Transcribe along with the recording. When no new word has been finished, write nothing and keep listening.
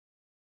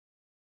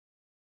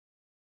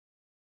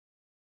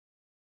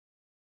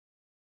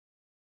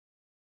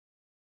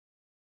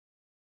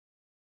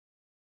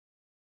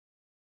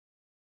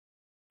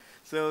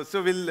So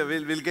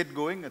we'll get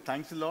going.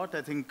 Thanks a lot.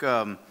 I think,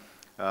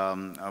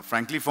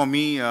 frankly, for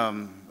me, I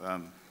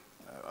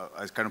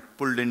was kind of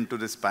pulled into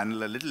this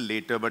panel a little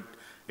later, but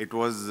it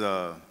was,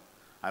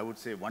 I would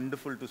say,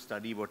 wonderful to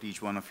study what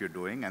each one of you are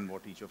doing and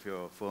what each of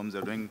your firms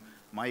are doing.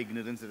 My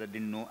ignorance that I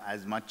didn't know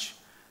as much,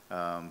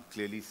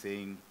 clearly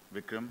saying,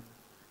 Vikram,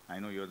 I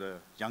know you're the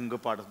younger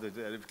part of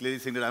the, clearly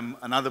saying that I'm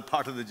another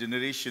part of the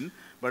generation,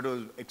 but I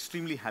was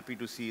extremely happy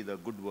to see the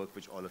good work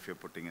which all of you are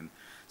putting in.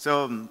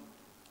 So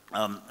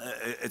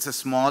it's a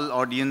small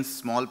audience,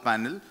 small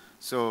panel.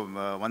 So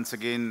once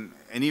again,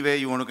 anywhere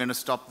you want to kind of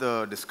stop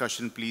the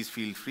discussion, please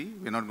feel free.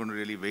 We're not going to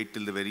really wait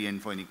till the very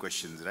end for any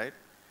questions, right?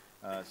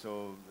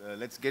 So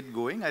let's get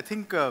going. I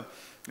think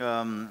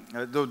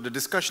the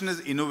discussion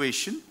is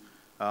innovation.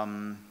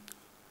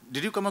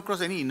 Did you come across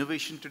any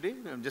innovation today?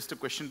 Just a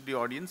question to the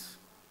audience.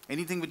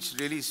 Anything which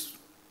really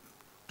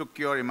took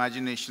your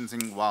imagination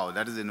saying, wow,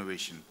 that is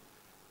innovation?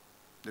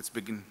 Let's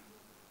begin.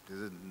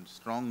 There's a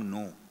strong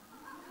no.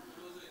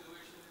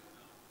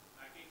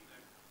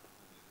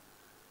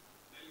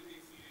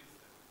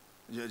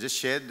 Just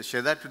share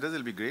that with us,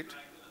 it'll be great.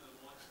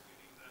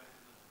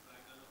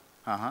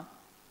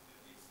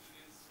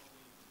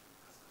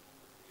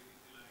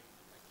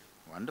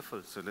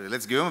 Wonderful. So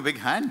let's give him a big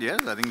hand,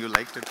 yes? I think you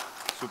liked it.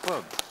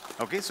 Superb.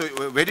 Okay, so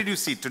where did you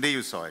see it? Today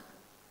you saw it?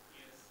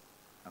 Yes.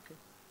 Okay.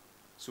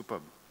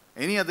 Superb.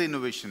 Any other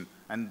innovation?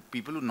 And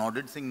people who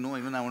nodded saying no,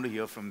 even I want to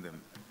hear from them.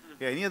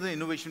 Yeah, any other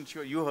innovation?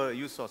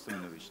 You saw some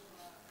innovation.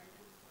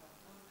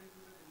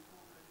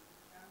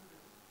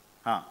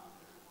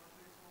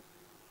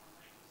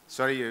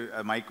 Sorry,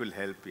 Mike will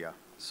help, yeah.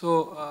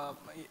 So,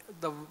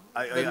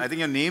 I think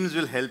your names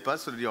will help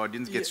us so the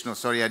audience gets to know.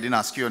 Sorry, I didn't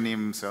ask you your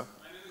name, sir.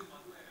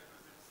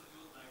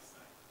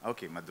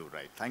 Okay, Madhu,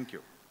 right. Thank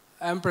you.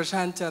 I'm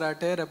Prashant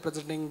Charate,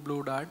 representing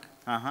Blue Dart.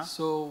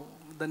 So,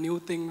 the new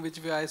thing which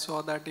I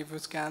saw that if you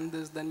scan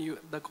this, then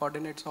the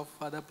coordinates of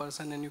other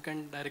person and you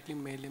can directly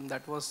mail him.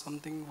 That was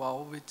something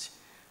wow, which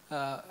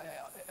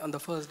on the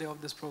first day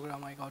of this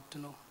program I got to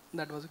know.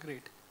 That was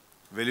great.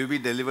 Will you be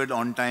delivered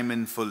on time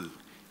in full?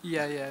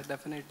 Yeah,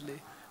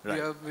 definitely.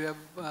 Right. We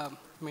have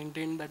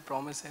maintained that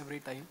promise every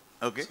time.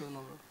 Okay. So,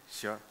 no.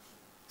 Sure.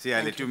 See,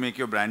 I'll let you make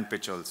your brand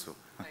pitch also.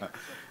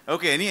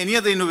 Okay, any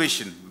other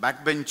innovation?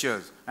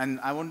 Backbenchers. And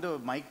I want the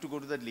mic to go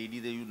to that lady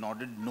that you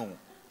nodded no.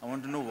 I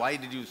want to know why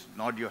did you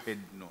nod your head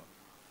no?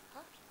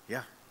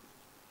 Yeah.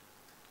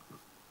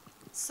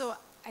 So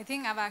I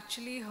think I've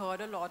actually heard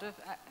a lot of,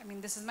 I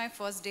mean, this is my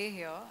first day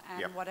here,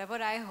 and whatever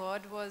I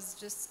heard was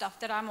just stuff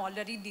that I'm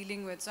already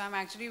dealing with. So I'm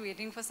actually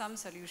waiting for some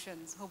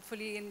solutions.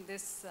 Hopefully in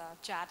this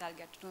chat, I'll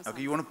get to know something.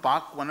 Okay, you want to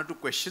park one or two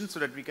questions so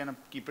that we can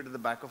keep it at the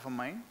back of our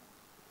mind?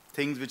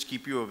 Things which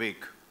keep you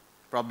awake,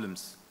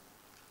 problems,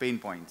 pain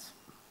points.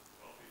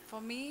 For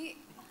me,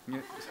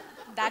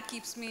 that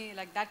keeps me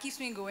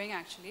going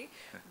actually.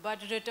 But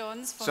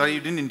returns for Sorry, me,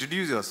 you didn't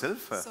introduce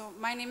yourself. So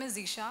my name is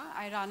Zisha.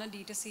 I run a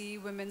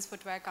D2C women's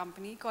footwear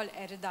company called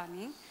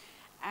Eridani.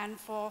 And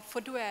for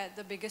footwear,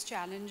 the biggest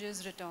challenge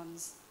is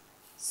returns.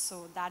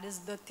 So that is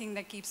the thing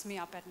that keeps me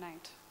up at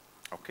night.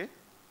 Okay.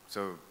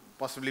 So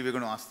possibly we're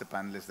going to ask the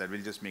panelists that.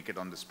 We'll just make it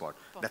on the spot.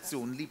 Perfect. That's the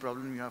only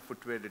problem you have,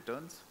 footwear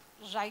returns?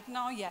 Right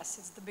now, yes,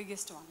 it's the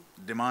biggest one.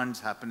 Demands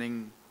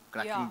happening,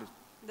 cracking. Yeah,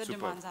 the Super.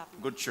 demands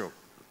happening. Good show.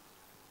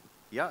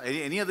 Yeah,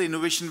 any other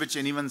innovation which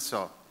anyone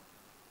saw?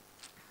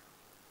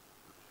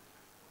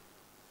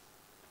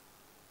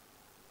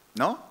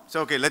 No?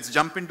 So, okay, let's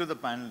jump into the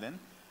panel then.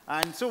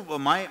 And so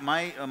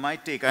my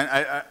take,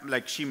 I,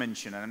 like she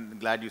mentioned, and I'm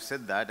glad you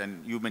said that,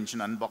 and you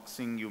mentioned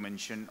unboxing, you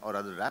mentioned, or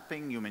other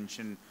wrapping, you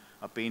mentioned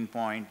a pain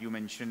point, you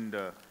mentioned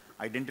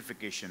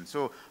identification.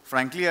 So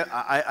frankly,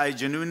 I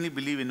genuinely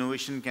believe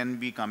innovation can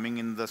be coming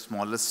in the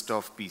smallest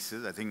of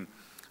pieces. I think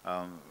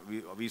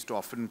we used to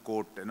often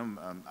quote,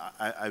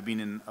 I've been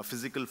in a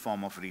physical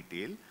form of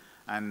retail,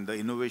 and the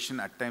innovation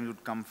at times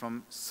would come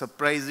from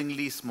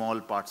surprisingly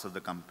small parts of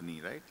the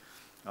company, right?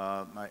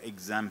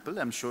 Example,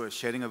 I'm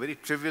sharing a very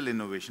trivial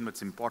innovation, but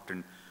it's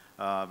important.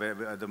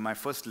 My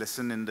first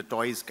lesson in the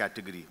toys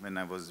category when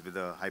I was with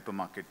a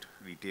hypermarket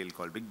retail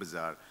called Big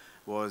Bazaar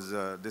was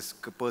this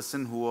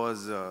person who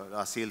was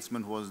a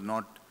salesman who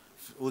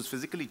was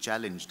physically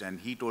challenged, and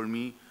he told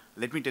me,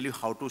 let me tell you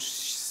how to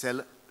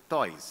sell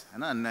toys.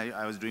 And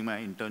I was doing my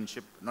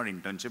internship, not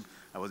internship,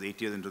 I was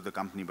 8 years into the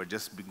company, but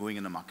just going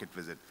in a market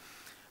visit.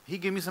 He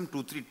gave me some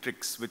 2-3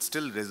 tricks which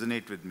still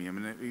resonate with me. I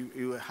mean,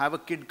 you have a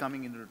kid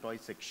coming into the toy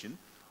section,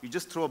 you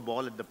just throw a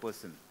ball at the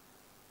person.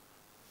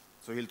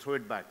 So he'll throw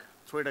it back,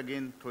 throw it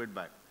again, throw it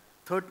back.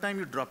 Third time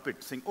you drop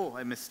it, saying, oh,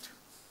 I missed.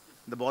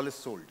 The ball is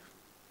sold.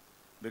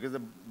 Because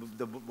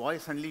the boy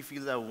suddenly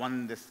feels I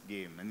won this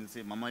game, and he'll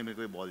say, Mama, mere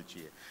ko ye ball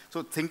chahiye.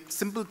 So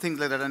simple things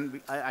like that,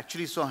 and I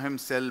actually saw him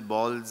sell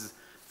balls,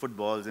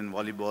 footballs and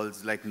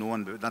volleyballs like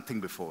nothing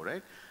before,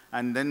 right?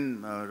 And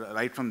then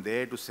right from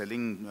there to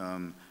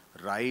selling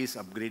rice,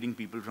 upgrading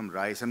people from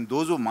rice. And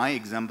those were my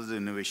examples of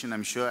innovation.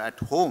 I'm sure at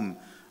home,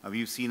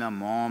 we've seen our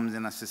moms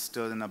and our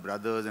sisters and our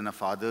brothers and our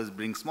fathers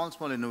bring small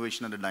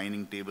innovation at the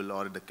dining table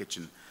or at the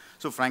kitchen.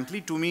 So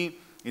frankly, to me,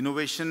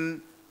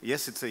 innovation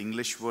yes, it's an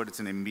English word, it's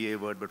an MBA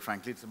word, but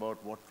frankly, it's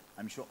about what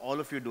I'm sure all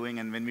of you are doing,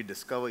 and when we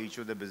discover each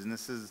of the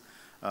businesses,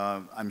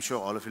 I'm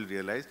sure all of you will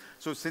realize.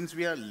 So since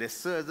we are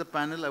lesser as a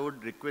panel, I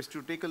would request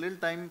you to take a little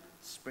time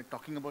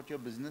talking about your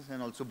business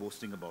and also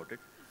boasting about it.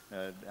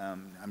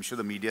 I'm sure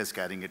the media is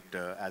carrying it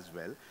as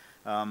well.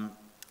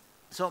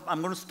 So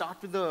I'm going to start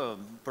with a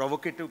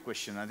provocative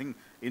question. I think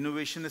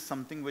innovation is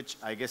something which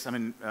I guess,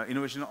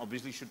 innovation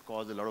obviously should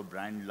cause a lot of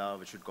brand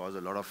love, it should cause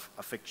a lot of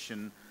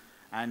affection.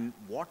 And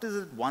what is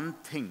it one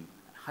thing,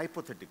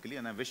 hypothetically,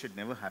 and I wish it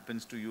never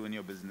happens to you in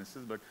your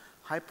businesses, but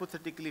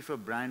hypothetically if a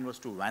brand was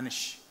to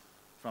vanish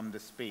from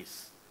this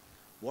space,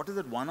 what is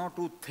it one or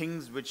two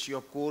things which your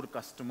core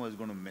customer is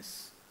going to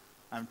miss?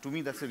 And to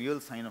me, that's a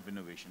real sign of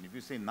innovation. If you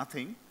say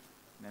nothing,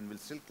 then we'll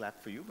still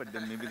clap for you, but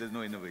then maybe there's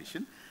no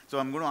innovation. So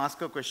I'm going to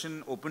ask a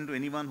question open to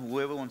anyone,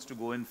 whoever wants to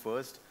go in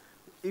first.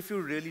 If you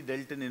really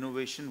dealt in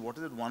innovation, what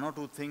is it one or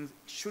two things,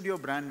 should your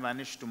brand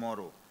vanish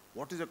tomorrow,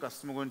 what is your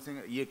customer going to say,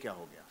 ye kya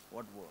ho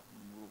gaya?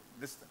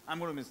 This, I'm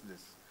going to miss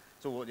this.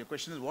 So your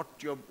question is, what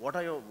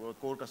are your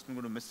core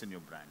customers going to miss in your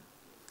brand?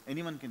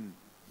 Anyone can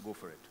go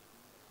for it.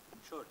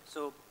 Sure.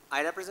 So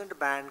I represent a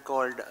brand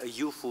called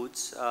U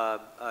Foods.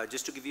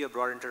 Just to give you a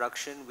broad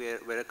introduction,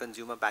 we're a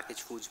consumer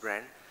packaged foods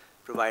brand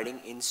providing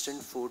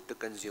instant food to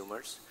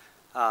consumers.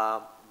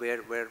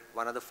 We're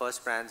one of the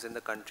first brands in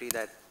the country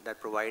that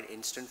provide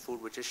instant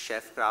food which is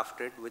chef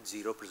crafted with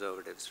zero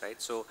preservatives,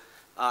 right? So,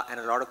 and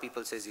a lot of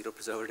people say zero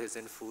preservatives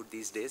in food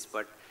these days,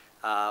 but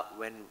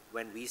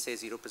when we say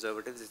zero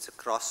preservatives, it's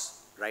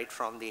across right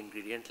from the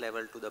ingredient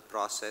level to the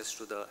process,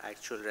 to the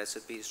actual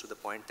recipes, to the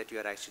point that you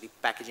are actually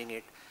packaging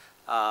it.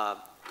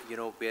 You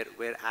know,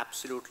 we're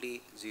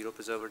absolutely zero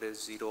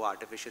preservatives, zero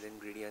artificial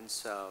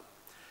ingredients,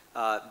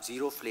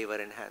 zero flavor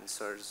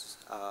enhancers,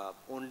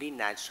 only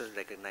natural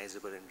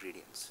recognizable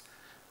ingredients.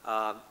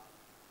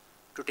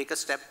 To take a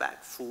step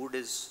back, food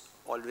has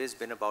always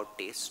been about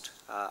taste.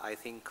 I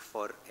think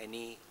for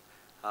any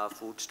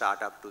food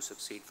startup to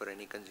succeed, for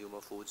any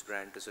consumer foods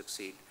brand to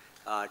succeed,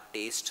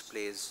 taste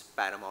plays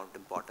paramount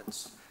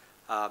importance.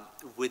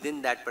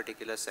 Within that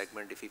particular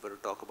segment, if we were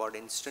to talk about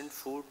instant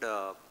food,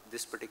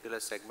 this particular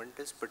segment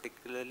is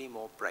particularly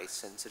more price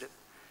sensitive.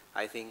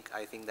 I think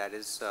that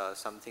is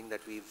something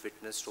that we've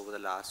witnessed over the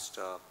last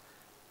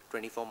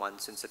 24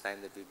 months since the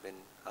time that we've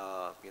been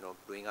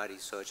doing our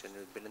research, and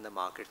we've been in the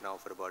market now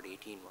for about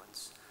 18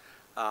 months.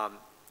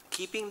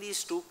 Keeping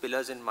these two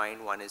pillars in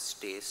mind, one is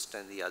taste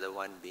and the other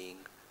one being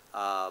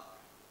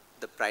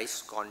the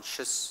price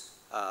conscious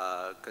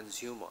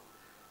consumer.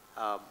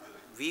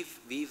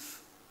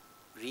 We've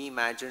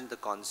reimagined the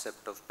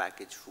concept of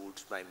packaged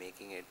foods by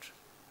making it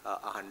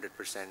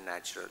 100%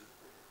 natural.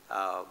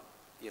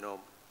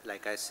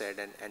 Like I said,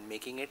 and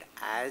making it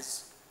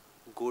as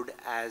good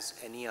as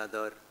any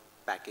other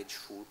packaged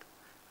food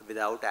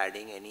without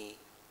adding any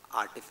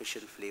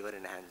artificial flavor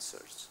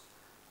enhancers.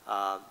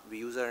 We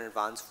use an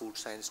advanced food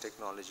science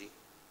technology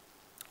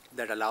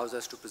that allows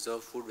us to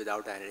preserve food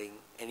without adding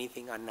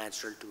anything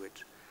unnatural to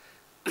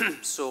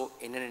it. So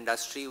in an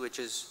industry which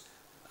is,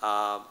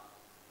 I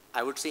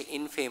would say,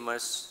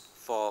 infamous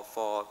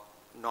for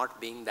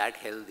not being that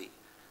healthy,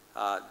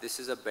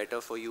 this is a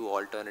better for you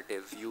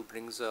alternative. You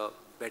brings a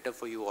better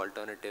for you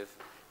alternative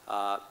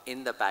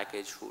in the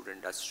packaged food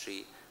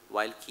industry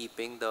while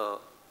keeping the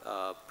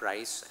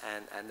price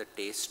and the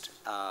taste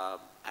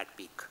at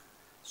peak.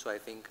 So I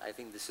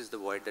think this is the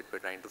void that we're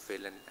trying to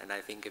fill, and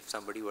I think if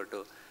we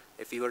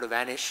were to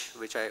vanish,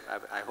 which I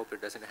hope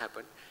it doesn't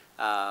happen,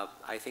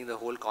 I think the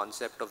whole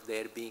concept of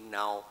there being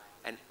now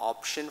an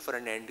option for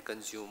an end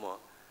consumer,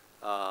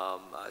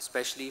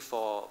 especially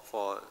for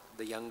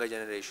the younger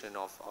generation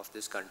of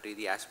this country,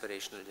 the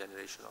aspirational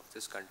generation of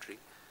this country,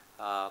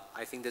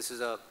 I think this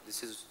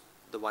is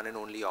the one and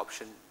only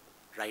option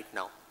right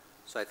now.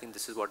 So I think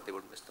this is what they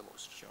would miss the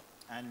most. Sure.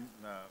 And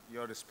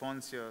your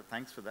response here,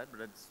 thanks for that,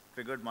 but it's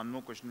triggered one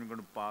more question we're going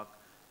to park.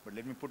 But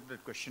let me put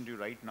that question to you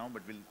right now,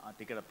 but we'll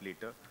take it up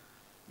later.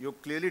 You're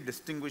clearly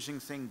distinguishing,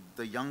 saying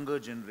the younger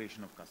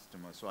generation of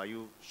customers. So are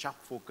you sharp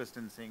focused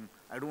in saying,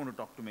 I don't want to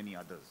talk to many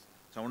others?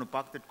 So I want to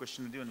park that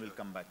question with you and we'll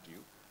come back to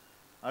you.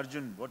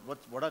 Arjun,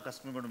 what are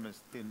customers going to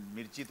miss?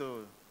 Mirchi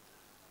to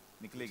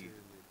niklegi.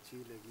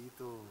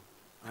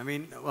 I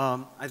mean,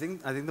 I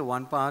think the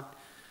one part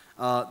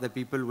that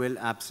people will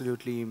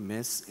absolutely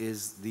miss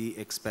is the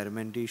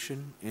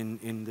experimentation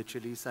in the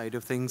chili side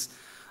of things.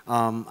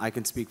 I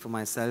can speak for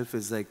myself,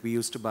 is like we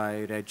used to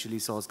buy red chili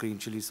sauce, green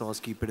chili sauce,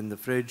 keep it in the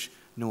fridge,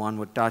 no one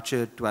would touch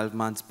it, 12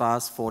 months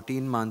pass,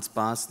 14 months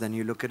pass, then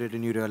you look at it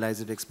and you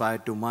realize it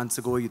expired 2 months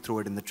ago, you throw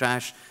it in the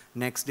trash,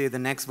 next day the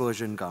next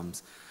version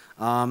comes.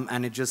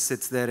 And it just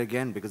sits there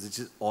again because it's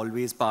just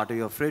always part of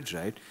your fridge,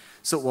 right?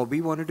 So what we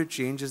wanted to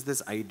change is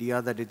this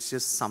idea that it's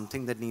just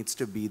something that needs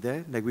to be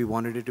there. Like we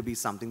wanted it to be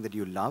something that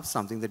you love,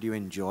 something that you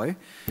enjoy.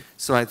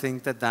 So I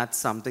think that that's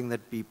something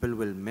that people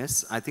will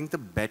miss. I think the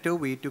better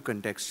way to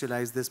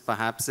contextualize this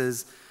perhaps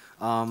is,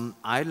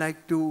 I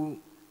like to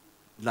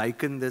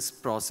liken this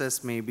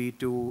process maybe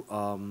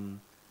to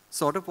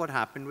sort of what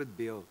happened with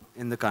beer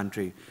in the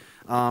country.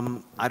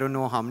 I don't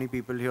know how many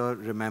people here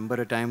remember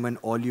a time when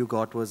all you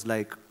got was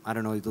like, I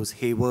don't know, those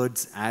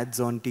Hayward's ads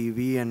on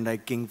TV and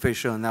like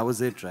Kingfisher, and that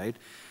was it, right?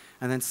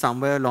 And then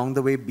somewhere along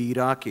the way,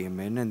 Bira came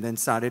in and then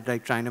started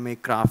like trying to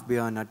make craft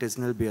beer and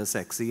artisanal beer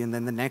sexy. And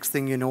then the next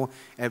thing you know,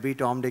 every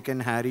Tom, Dick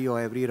and Harry or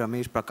every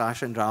Ramesh,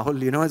 Prakash and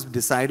Rahul, you know, has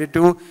decided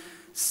to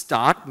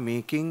start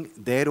making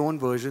their own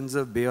versions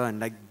of beer. And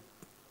like,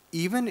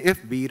 even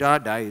if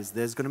Bira dies,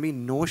 there's going to be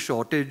no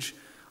shortage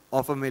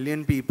of 1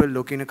 million people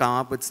looking to come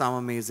up with some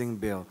amazing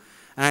beer.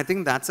 And I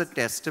think that's a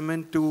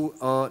testament to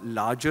a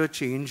larger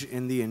change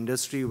in the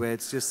industry where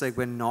it's just like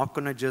we're not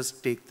going to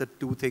just take the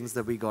two things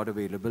that we got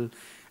available.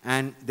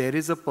 And there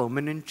is a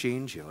permanent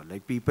change here.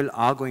 Like people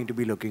are going to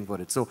be looking for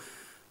it. So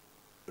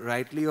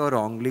rightly or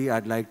wrongly,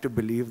 I'd like to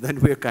believe that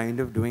we're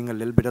kind of doing a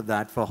little bit of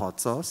that for hot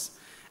sauce.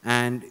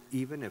 And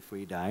even if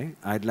we die,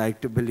 I'd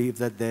like to believe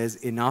that there's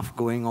enough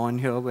going on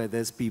here where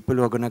there's people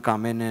who are going to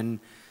come in and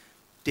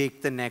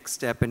take the next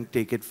step and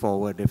take it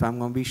forward. If I'm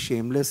going to be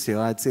shameless here,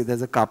 I'd say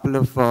there's a couple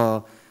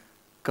of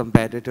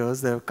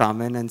competitors that have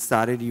come in and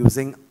started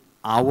using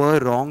our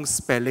wrong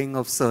spelling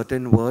of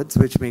certain words,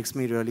 which makes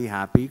me really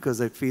happy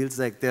because it feels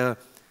like they're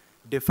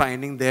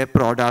defining their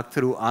product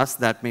through us.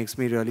 That makes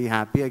me really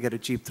happy. I get a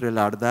cheap thrill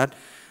out of that.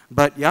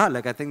 But yeah,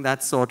 like I think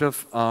that's sort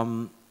of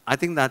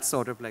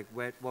like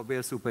what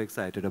we're super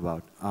excited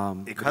about.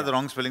 एक हाथ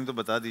wrong spelling तो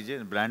बता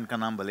दीजिए. Brand का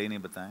नाम भले ही नहीं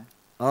बताएं.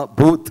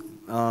 Booth.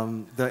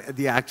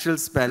 The actual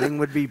spelling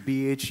would be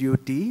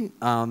B-H-U-T,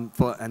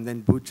 and then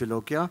Booth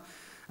Jalokia.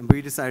 And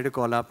we decided to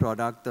call our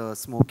product the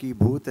Smoky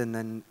Booth, and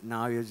then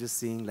now you're just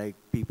seeing like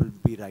people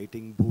be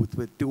writing Booth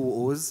with 2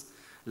 O's,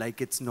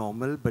 like it's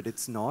normal, but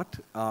it's not.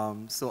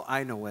 So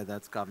I know where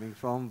that's coming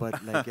from,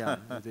 but like, yeah,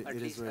 at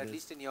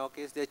least in your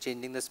case, they're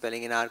changing the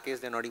spelling. In our case,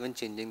 they're not even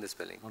changing the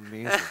spelling.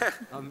 Amazing,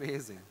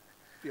 amazing.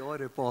 Pure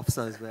rip-offs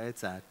is where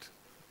it's at.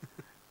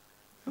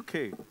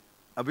 Okay,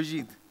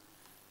 Abhijeet.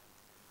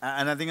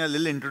 And I think a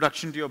little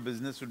introduction to your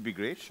business would be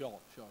great. Sure.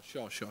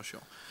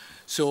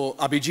 So,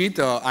 Abhijeet,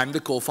 I'm the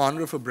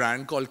co-founder of a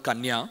brand called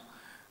Knya.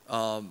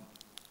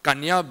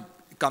 Knya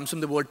comes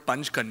from the word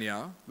Panch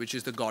Kanya, which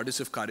is the goddess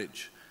of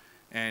courage.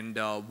 And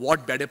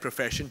what better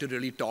profession to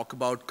really talk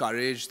about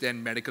courage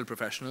than medical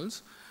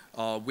professionals?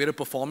 We're a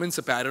performance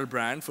apparel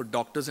brand for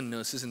doctors and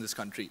nurses in this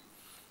country.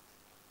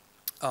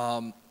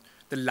 The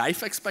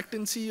life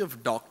expectancy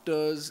of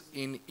doctors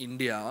in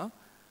India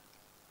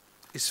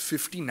is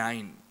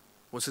 59.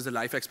 Versus the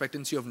life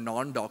expectancy of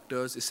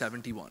non-doctors is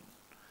 71.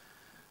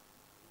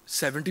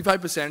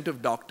 75%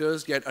 of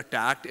doctors get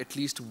attacked at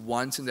least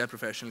once in their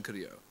professional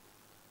career.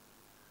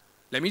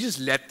 Let me just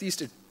let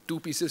these 2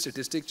 pieces of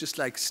statistics just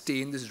like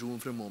stay in this room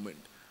for a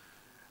moment.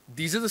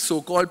 These are the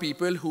so-called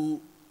people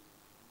who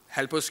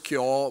help us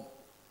cure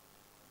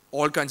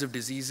all kinds of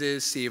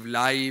diseases, save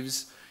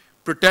lives,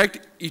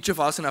 protect each of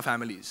us and our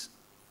families.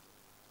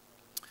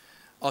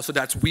 So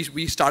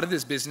we started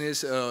this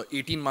business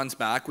 18 months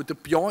back with the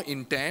pure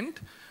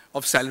intent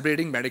of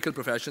celebrating medical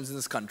professions in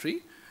this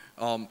country.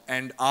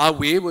 And our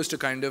way was to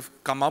kind of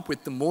come up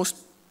with the most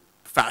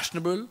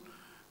fashionable,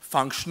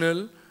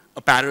 functional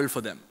apparel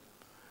for them.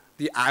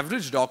 The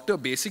average doctor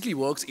basically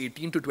works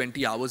 18 to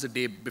 20 hours a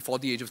day before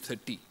the age of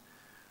 30,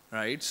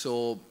 right?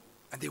 So,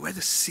 and they wear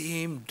the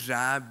same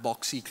drab,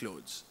 boxy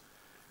clothes.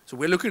 So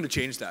we're looking to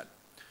change that.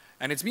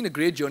 And it's been a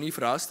great journey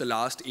for us the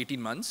last 18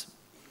 months.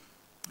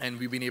 And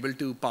we've been able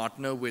to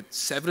partner with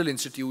several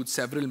institutes,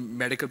 several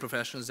medical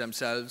professionals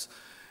themselves,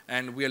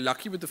 and we are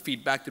lucky with the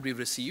feedback that we've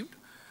received.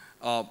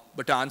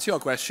 But to answer your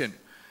question,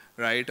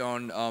 right,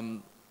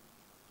 on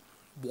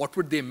what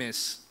would they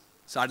miss?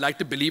 So I'd like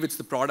to believe it's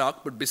the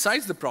product, but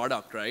besides the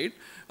product, right,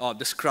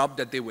 the scrub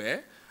that they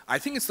wear, I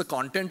think it's the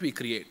content we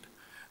create.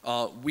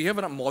 We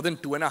have more than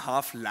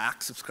 2.5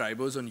 lakh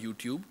subscribers on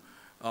YouTube,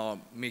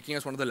 making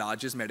us one of the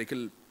largest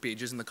medical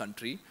pages in the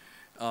country.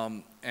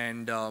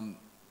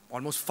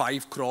 Almost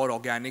 5 crore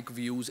organic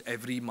views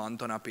every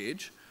month on our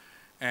page.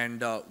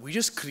 And we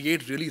just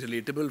create really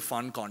relatable,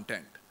 fun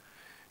content.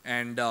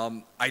 And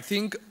I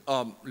think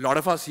a lot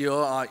of us here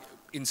are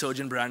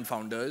insurgent brand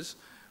founders.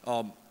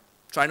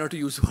 Try not to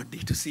use the word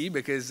D2C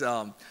because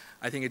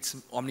I think it's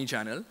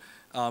omni-channel.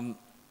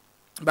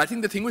 But I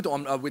think the thing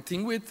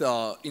with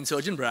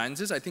insurgent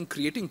brands is I think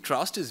creating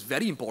trust is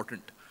very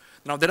important.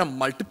 Now, there are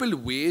multiple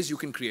ways you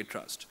can create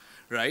trust,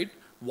 right?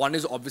 One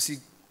is obviously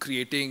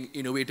creating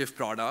innovative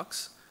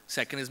products.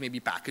 Second is maybe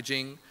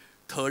packaging.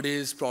 Third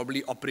is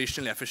probably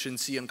operational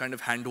efficiency and kind of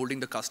hand-holding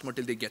the customer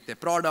till they get their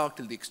product,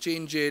 till they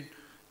exchange it,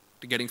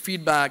 to getting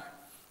feedback.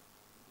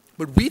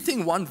 But we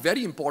think one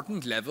very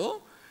important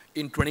level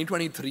in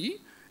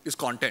 2023 is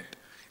content.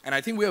 And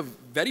I think we are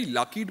very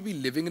lucky to be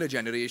living in a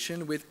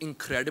generation with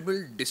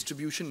incredible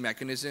distribution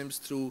mechanisms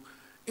through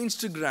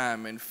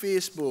Instagram and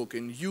Facebook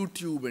and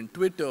YouTube and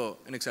Twitter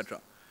and etc.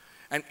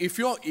 And if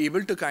you're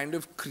able to kind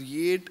of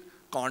create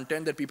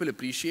content that people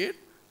appreciate,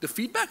 the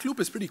feedback loop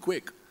is pretty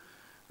quick,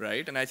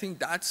 right? And I think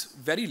that's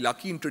very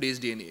lucky in today's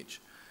day and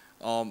age.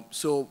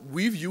 So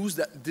we've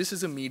used this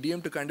as a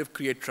medium to kind of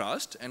create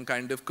trust and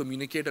kind of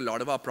communicate a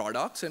lot of our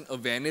products and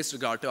awareness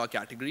regard to our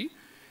category.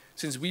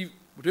 Since we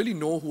really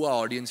know who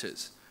our audience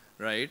is,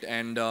 right?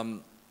 And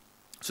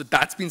so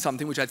that's been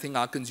something which I think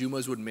our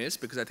consumers would miss,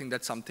 because I think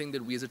that's something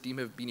that we as a team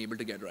have been able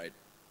to get right.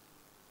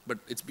 But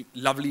it's been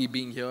lovely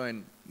being here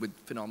and with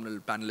phenomenal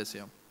panelists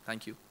here.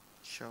 Thank you.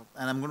 Sure.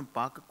 And I'm going to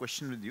park a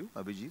question with you,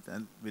 Abhijeet,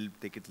 and we'll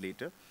take it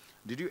later.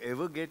 Did you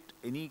ever get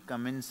any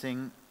comments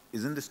saying,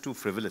 isn't this too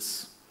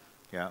frivolous?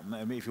 Yeah,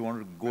 I mean, if you want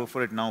to go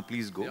for it now,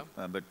 please go.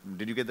 Yeah. But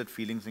did you get that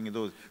feeling saying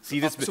those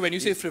serious? So when you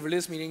say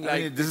frivolous, meaning like, I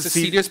mean, this it's a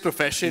is serious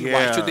profession, yeah.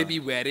 why should they be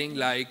wearing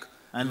like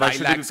and why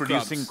should they be scrubs?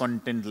 producing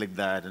content like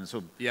that? And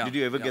so, Yeah, did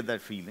you ever get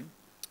that feeling?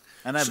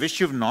 And I wish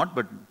you've not,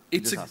 but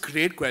it's a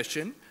great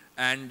question.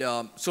 And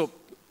so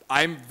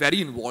I'm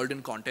very involved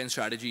in content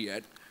strategy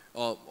yet,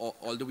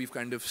 although we've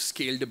kind of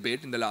scaled a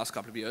bit in the last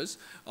couple of years.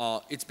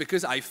 It's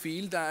because I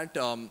feel that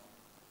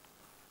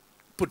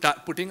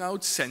putting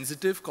out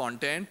sensitive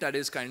content that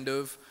is kind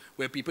of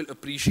where people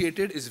appreciate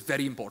it is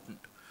very important,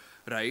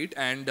 right?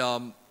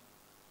 And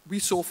we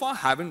so far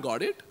haven't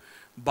got it,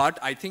 but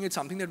I think it's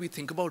something that we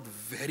think about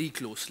very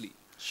closely.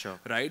 Sure.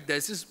 Right?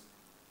 There's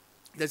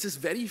this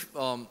very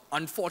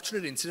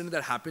unfortunate incident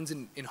that happens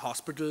in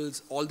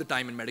hospitals all the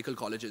time in medical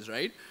colleges,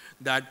 right?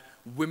 That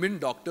women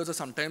doctors are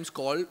sometimes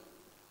called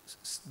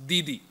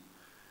Didi,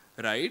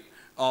 right?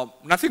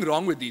 Nothing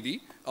wrong with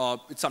Didi.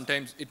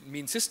 Sometimes it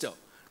means sister,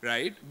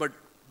 right? But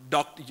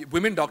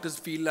women doctors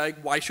feel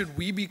like, why should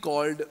we be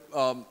called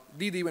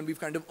Didi when we've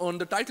kind of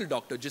earned the title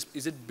doctor?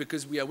 Is it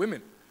because we are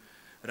women,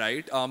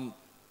 right?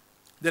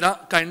 There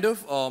are kind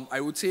of, I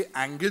would say,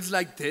 angles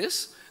like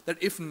this that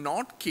if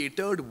not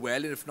catered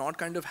well and if not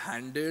kind of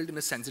handled in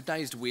a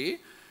sensitized way,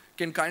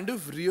 can kind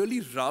of really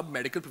rub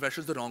medical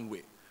professionals the wrong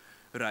way,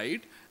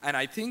 right? And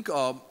I think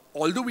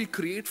although we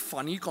create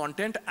funny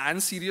content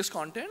and serious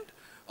content,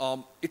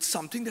 it's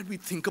something that we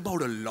think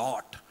about a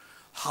lot.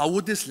 How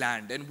would this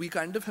land? And we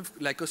kind of have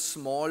like a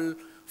small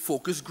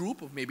focus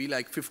group of maybe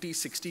like 50,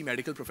 60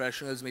 medical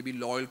professionals, maybe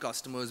loyal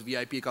customers,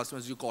 VIP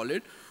customers, you call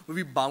it, where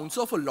we bounce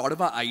off a lot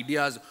of our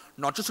ideas,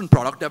 not just on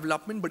product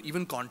development, but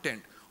even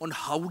content, on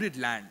how would it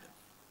land.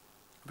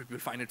 People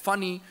find it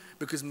funny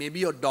because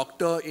maybe a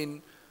doctor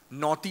in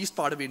northeast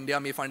part of India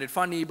may find it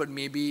funny, but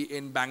maybe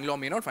in Bangalore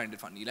may not find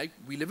it funny. Like,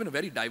 we live in a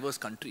very diverse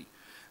country,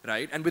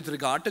 right? And with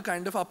regard to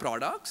kind of our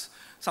products,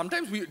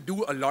 sometimes we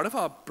do a lot of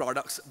our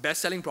products,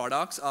 best-selling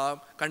products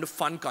are kind of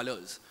fun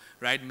colors,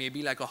 right?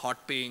 Maybe like a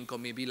hot pink or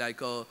maybe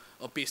like a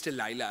pastel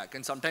lilac.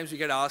 And sometimes we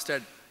get asked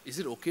that, is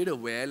it okay to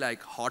wear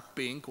like hot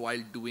pink while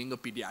doing a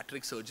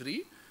pediatric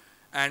surgery?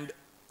 And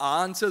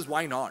our answer is,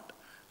 why not,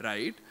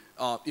 right?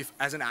 If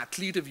as an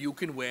athlete, if you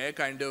can wear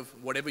kind of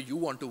whatever you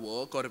want to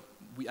work, or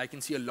I can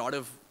see a lot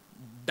of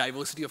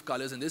diversity of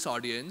colors in this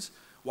audience,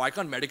 why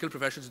can't medical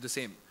professionals do the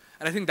same?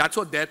 And I think that's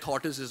what their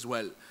thought is as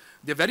well.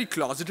 They're very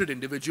closeted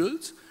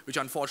individuals, which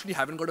unfortunately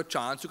haven't got a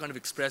chance to kind of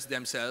express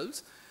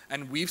themselves.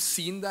 And we've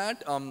seen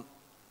that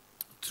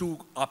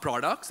through our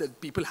products,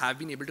 that people have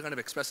been able to kind of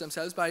express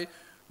themselves by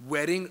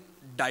wearing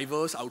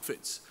diverse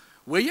outfits.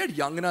 We're yet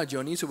young in our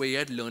journey, so we're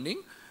yet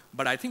learning.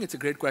 But I think it's a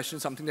great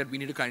question, something that we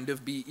need to kind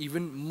of be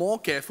even more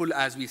careful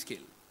as we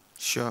scale.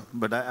 Sure,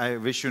 but I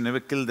wish you never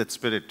kill that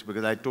spirit,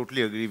 because I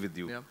totally agree with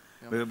you. Yeah.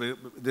 Yeah.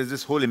 There's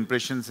this whole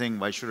impression saying,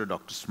 why should a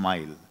doctor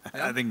smile?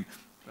 Yeah. I think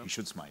he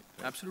should smile.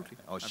 Right? Absolutely.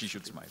 Or Absolutely. she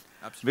should smile.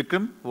 Absolutely.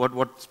 Vikram,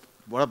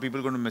 what are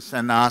people going to miss?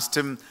 And I asked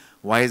him,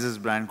 why is this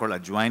brand called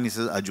Ajwain? He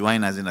says,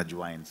 Ajwain as in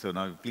Ajwain. So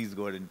now please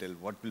go ahead and tell,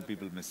 what will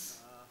people miss?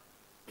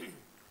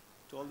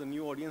 To all the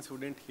new audience who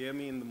didn't hear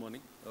me in the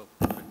morning.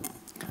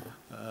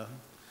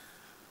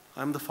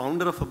 I'm the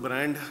founder of a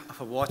brand,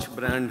 of a watch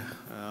brand.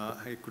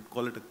 I could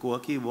call it a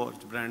quirky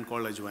watch brand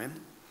called Ajwain.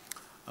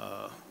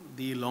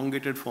 The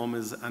elongated form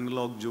is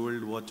Analog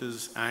Jeweled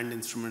Watches and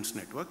Instruments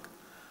Network.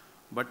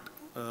 But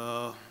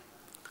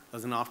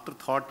as an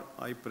afterthought,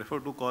 I prefer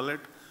to call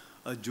it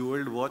a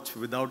jeweled watch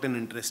without an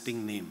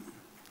interesting name.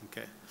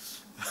 Okay.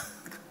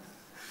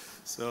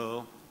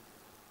 So,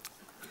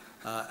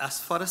 as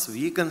far as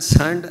we're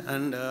concerned,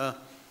 and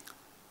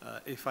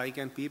if I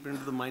can peep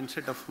into the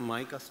mindset of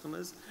my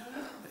customers,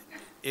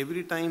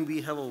 every time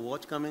we have a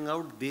watch coming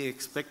out, they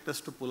expect us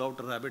to pull out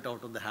a rabbit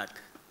out of the hat,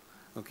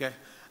 okay,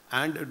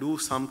 and do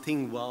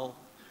something wow,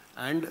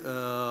 and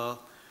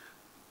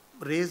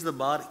raise the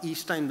bar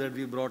each time that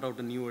we brought out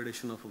a new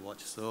edition of a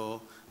watch.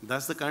 So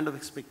that's the kind of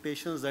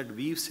expectations that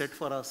we've set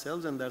for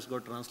ourselves, and that's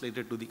got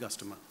translated to the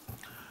customer.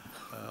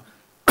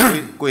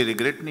 Koi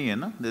regret nahi hai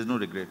na? There's no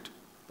regret.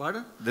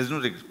 Pardon? There's no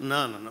regret.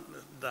 No.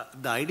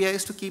 The idea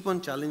is to keep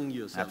on challenging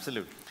yourself.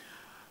 Absolutely.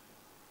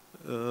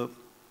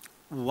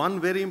 One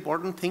very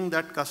important thing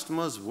that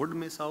customers would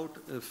miss out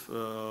if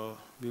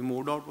we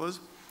moved out was,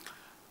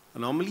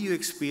 normally you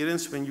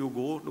experience when you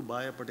go to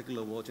buy a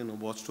particular watch in a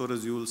watch store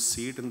is you will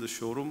see it in the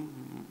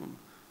showroom,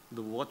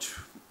 the watch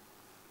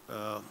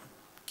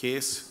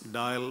case,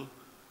 dial,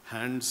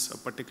 hands, a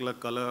particular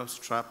color,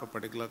 strap, a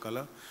particular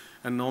color,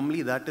 and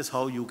normally that is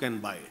how you can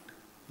buy it.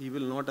 He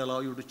will not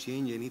allow you to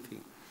change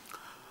anything.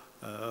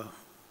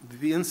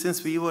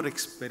 Since we were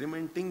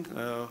experimenting,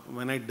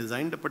 when I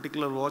designed a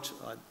particular watch,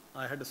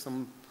 I had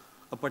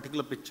a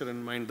particular picture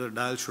in mind. The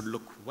dial should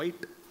look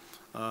white,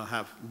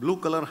 have blue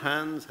color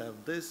hands, have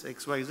this,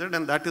 X, Y, Z,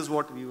 and that is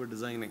what we were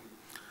designing.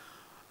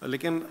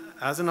 Lekin,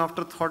 as an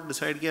afterthought,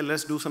 decided, yeah,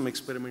 let's do some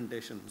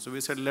experimentation. So we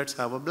said, let's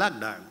have a black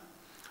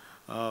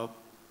dial.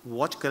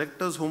 Watch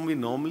collectors whom we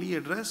normally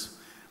address,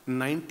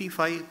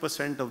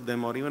 95% of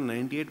them or even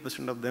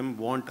 98% of them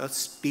want a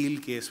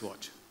steel case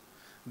watch.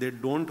 They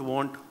don't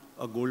want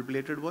a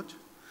gold-plated watch.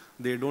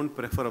 They don't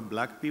prefer a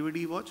black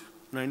PVD watch,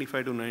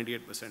 95 to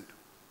 98%.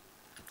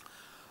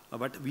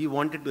 But we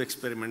wanted to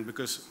experiment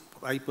because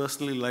I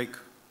personally like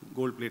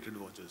gold-plated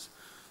watches.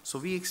 So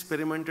we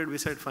experimented, we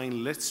said,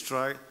 fine, let's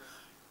try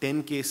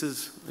 10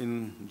 cases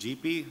in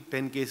GP,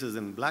 10 cases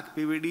in black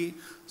PVD.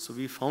 So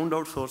we found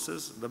out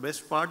sources. The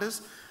best part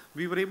is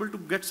we were able to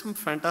get some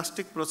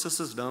fantastic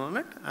processes done on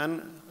it,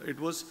 and it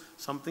was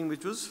something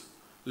which was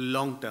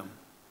long-term.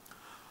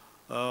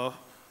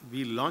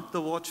 We launched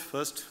the watch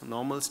first,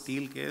 normal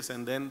steel case,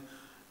 and then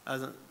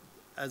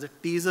as a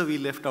teaser, we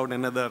left out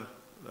another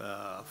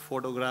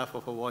photograph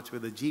of a watch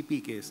with a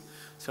GP case.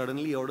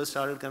 Suddenly, orders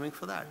started coming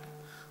for that.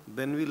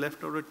 Then we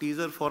left out a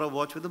teaser for a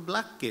watch with a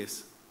black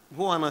case.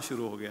 वो आना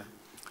शुरू हो गया.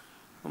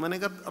 तो मैंने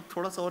कहा अब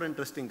थोड़ा सा और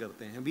interesting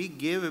करते हैं. We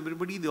gave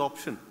everybody the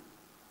option.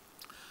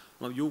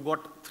 Now you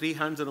got 3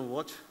 hands on a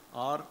watch,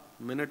 hour,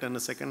 minute, and a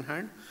second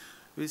hand.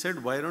 We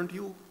said, why don't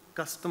you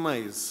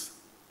customize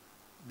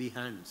the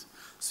hands?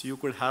 So you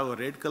could have a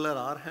red color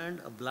hour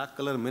hand, a black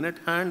color minute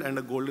hand, and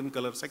a golden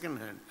color second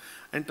hand.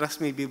 And trust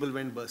me, people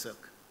went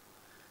berserk.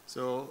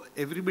 So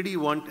everybody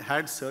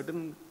had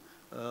certain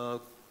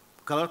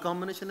color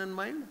combination in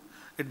mind.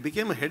 It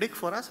became a headache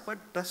for us, but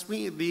trust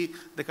me,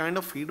 the kind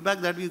of feedback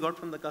that we got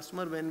from the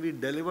customer when we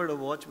delivered a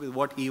watch with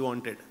what he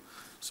wanted.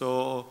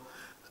 So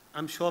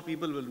I'm sure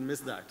people will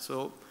miss that.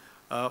 So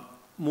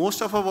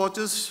most of our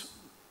watches,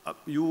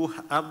 you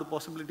have the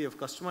possibility of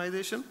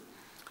customization.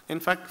 In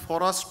fact,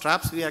 for our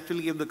straps, we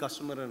actually give the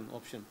customer an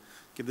option.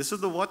 Okay, this is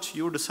the watch,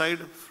 you decide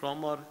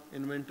from our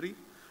inventory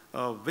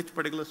which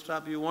particular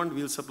strap you want,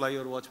 we'll supply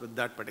your watch with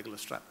that particular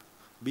strap.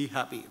 Be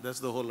happy, that's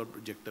the whole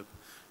objective.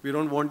 We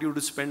don't want you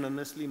to spend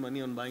unnecessarily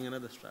money on buying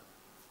another strap.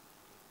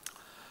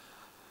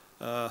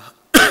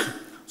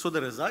 So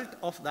the result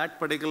of that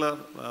particular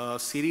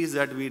series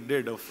that we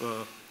did of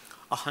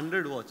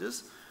 100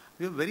 watches,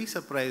 we were very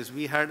surprised.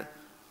 We had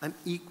an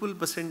equal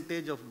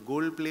percentage of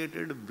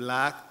gold-plated,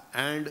 black,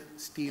 and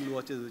steel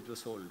watches which were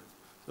sold.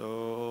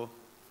 So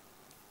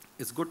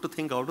it's good to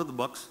think out of the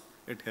box.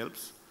 It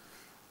helps.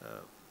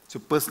 So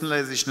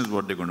personalization is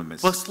what they're going to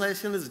miss.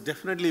 Personalization is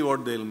definitely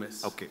what they'll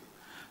miss. Okay.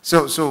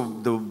 So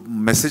the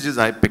messages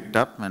I picked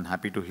up, and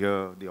happy to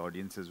hear the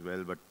audience as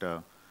well,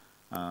 but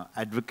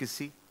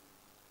advocacy,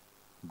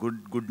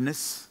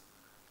 goodness,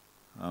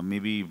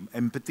 maybe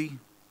empathy,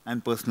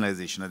 and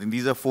personalization. I think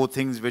these are 4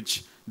 things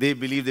which they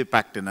believe they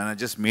packed in, and I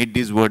just made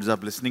these words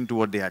up listening to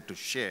what they had to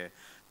share.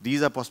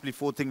 These are possibly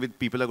 4 things which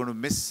people are going to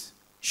miss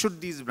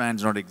should these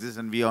brands not exist,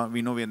 and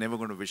we know we are never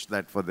going to wish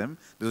that for them.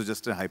 This was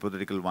just a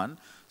hypothetical one.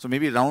 So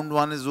maybe round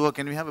 1 is over.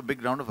 Can we have a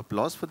big round of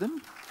applause for them?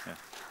 Yeah.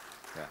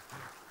 Yeah.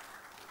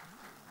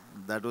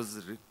 That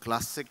was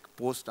classic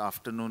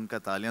post-afternoon ka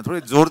taaliyan.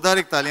 Thodi zordar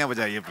ek taaliyan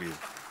bajaiye, please.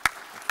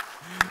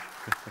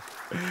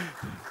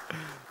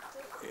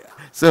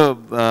 So,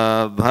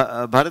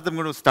 Bharat, I'm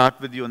going to start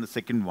with you on the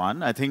second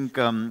one. I think,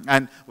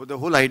 and the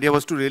whole idea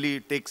was to really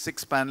take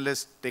 6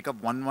 panelists, take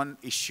up one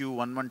issue,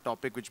 one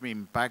topic which may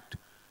impact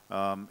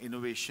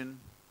innovation,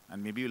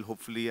 and maybe you'll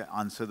hopefully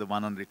answer the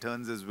one on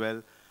returns as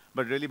well.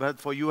 But really, Bharat,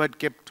 for you had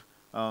kept,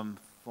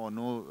 for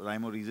no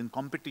rhyme or reason,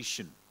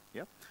 competition.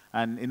 Yeah?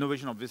 And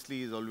innovation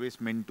obviously is always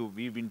meant to,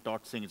 we've been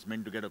taught saying it's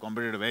meant to get a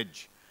competitive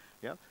edge.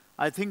 Yeah?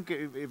 I think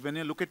when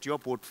you look at your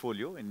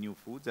portfolio in New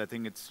Foods, I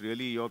think it's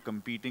really you're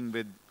competing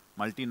with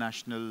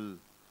multinational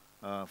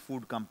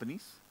food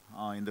companies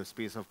in the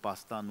space of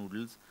pasta,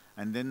 noodles,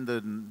 and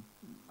then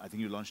I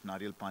think you launched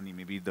Nariyal Pani,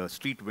 maybe the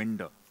street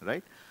vendor,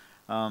 right?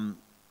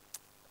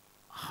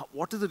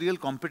 What is the real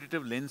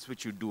competitive lens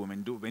which you do? I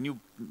mean, when you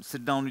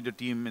sit down with your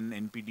team in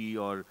NPD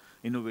or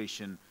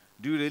innovation,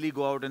 do you really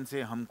go out and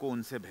say, "Humko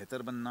unse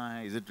behtar banna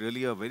hai"? Is it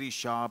really a very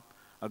sharp,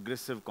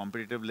 aggressive,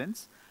 competitive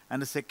lens?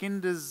 And the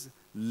second is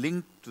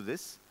linked to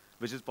this,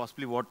 which is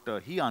possibly what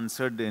he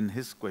answered in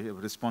his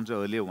response to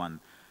the earlier one.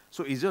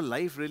 So is your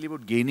life really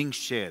about gaining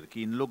share?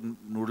 कि इन लोग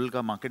noodle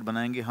का market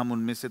बनाएंगे, हम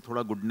उनमें से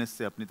थोड़ा goodness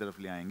से अपनी तरफ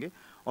ले आएंगे?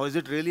 Or is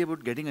it really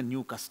about getting a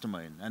new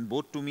customer in? And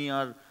both to me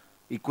are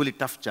equally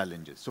tough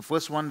challenges. So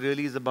first one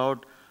really is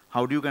about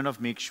how do you kind of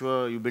make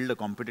sure you build a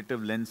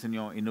competitive lens in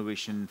your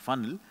innovation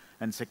funnel?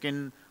 And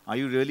second, are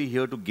you really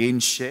here to gain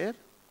share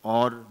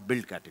or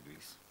build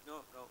categories?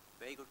 No,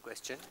 very good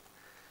question.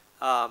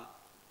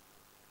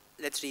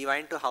 Let's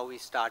rewind to how we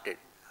started.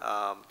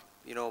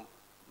 You know,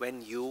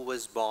 when you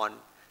was born,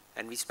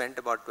 and we spent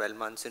about 12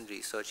 months in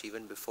research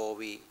even before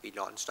we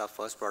launched our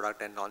first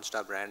product and launched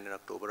our brand in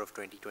October of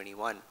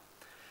 2021.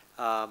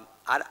 Our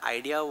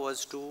idea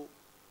was to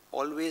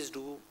always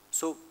do,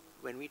 so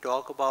when we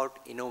talk about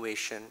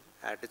innovation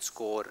at its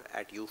core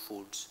at U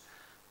Foods,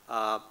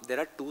 there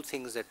are 2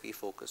 things that we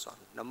focus on.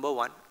 Number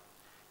 1,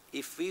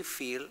 if we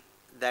feel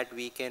that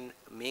we can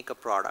make a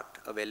product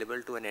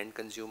available to an end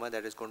consumer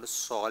that is going to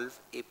solve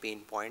a pain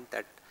point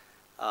that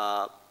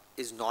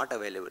is not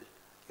available,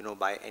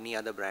 by any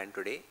other brand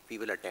today, we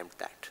will attempt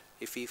that.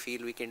 If we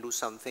feel we can do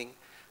something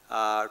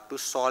to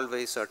solve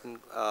a certain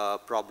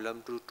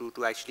problem,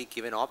 to actually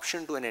give an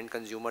option to an end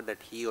consumer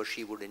that he or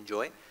she would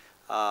enjoy,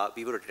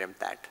 we would attempt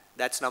that.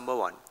 That's number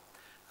one.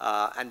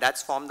 And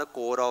that's formed the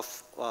core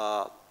of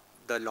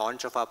the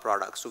launch of our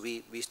product. So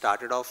we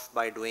started off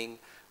by doing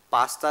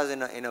pastas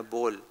in a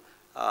bowl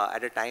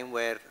at a time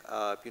where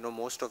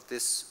most of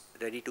this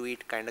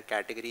ready-to-eat kind of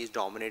category is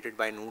dominated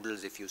by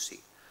noodles, if you see.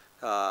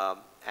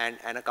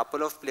 And a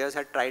couple of players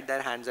had tried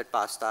their hands at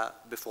pasta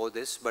before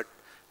this, but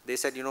they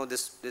said,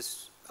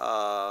 this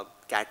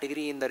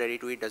category in the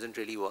ready-to-eat doesn't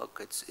really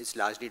work. It's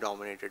largely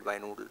dominated by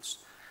noodles.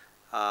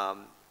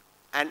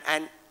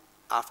 And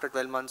after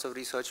 12 months of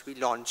research, we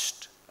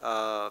launched,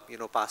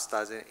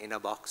 pastas in a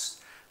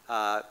box.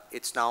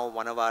 It's now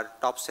one of our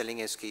top-selling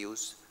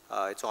SKUs.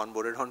 It's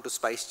onboarded onto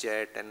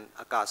SpiceJet and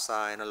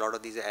Akasa and a lot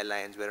of these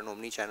airlines. We're an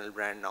omni-channel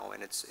brand now,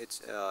 and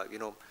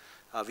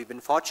we've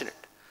been fortunate.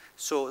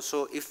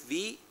 So if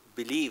we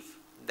believe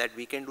that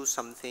we can do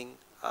something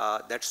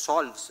that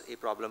solves a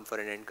problem for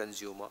an end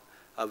consumer,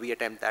 we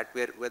attempt that.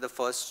 We're the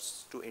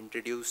first to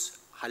introduce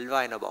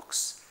halwa in a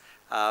box.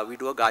 We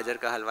do a gajar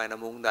ka halwa and a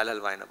moong dal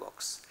halwa in a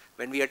box.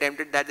 When we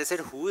attempted that, they said,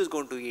 who is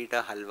going to eat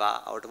a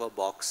halwa out of a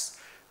box?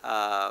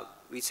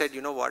 We said,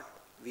 you know what,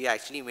 we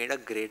actually made a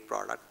great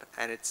product,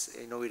 and it's,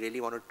 we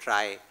really want to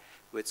try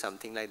with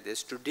something like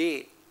this.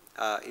 Today,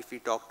 if we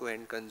talk to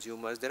end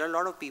consumers, there are a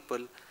lot of people,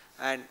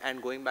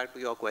 and going back to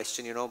your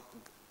question,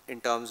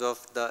 in terms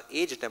of the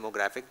age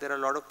demographic, there are a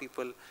lot of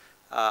people.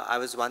 I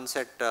was once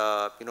at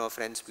a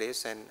friend's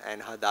place,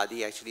 and her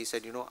dadi actually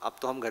said, अब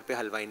तो हम घर पे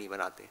हलवा ही नहीं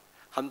बनाते,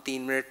 हम 3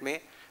 minute में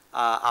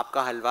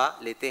आपका हलवा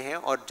लेते हैं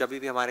और जब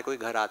भी हमारे कोई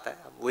घर आता है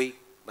हम वही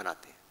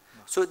बनाते हैं.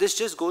 So this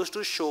just goes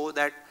to show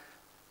that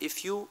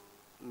if you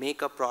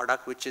make a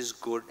product which is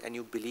good and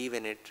you believe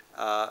in it,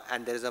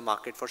 and there is a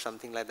market for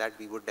something like that,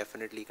 we would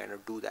definitely kind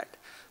of do that.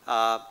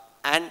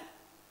 And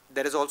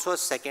there is also a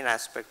second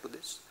aspect to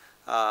this,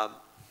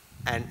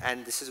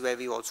 and this is where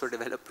we also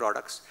develop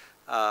products.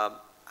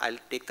 I'll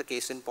take the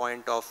case in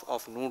point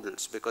of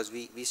noodles, because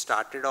we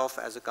started off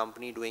as a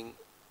company doing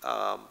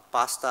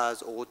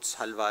pastas, oats,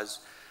 halwas,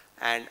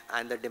 and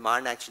the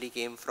demand actually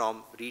came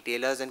from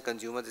retailers and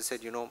consumers. They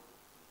said,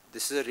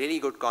 this is a really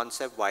good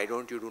concept, why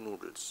don't you do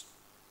noodles?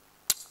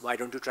 Why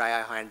don't you try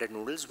our hand at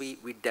noodles? We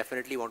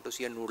definitely want to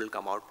see a noodle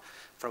come out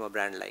from a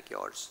brand like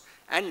yours.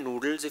 And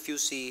noodles, if you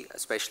see,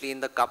 especially in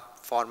the cup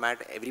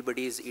format,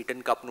 everybody's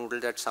eaten cup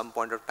noodles at some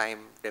point of time,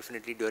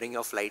 definitely during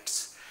your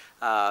flights.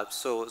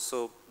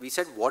 So we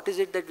said, what is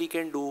it that we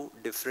can do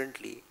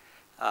differently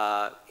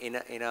in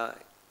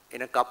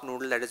a cup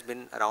noodle that has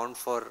been around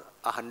for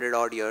 100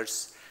 odd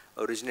years,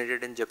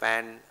 originated in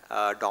Japan,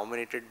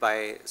 dominated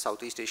by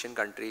Southeast Asian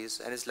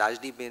countries, and it's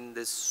largely been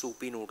this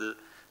soupy noodle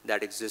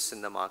that exists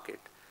in the market.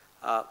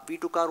 We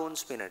took our own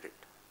spin at it.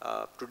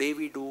 Today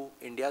we do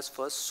India's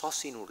first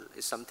saucy noodle.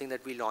 It's something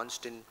that we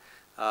launched in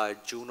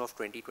June of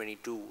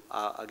 2022,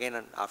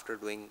 again after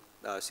doing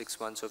 6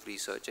 months of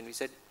research. And we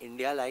said,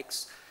 India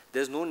likes,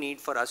 there's no need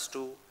for us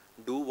to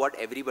do what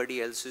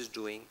everybody else is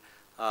doing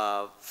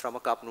from a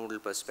cup noodle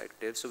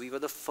perspective. So we were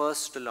the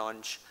first to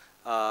launch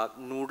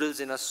noodles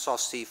in a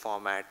saucy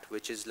format,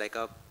 which is like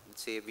a,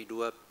 say we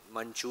do a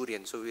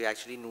Manchurian. So we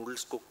actually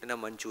noodles cooked in a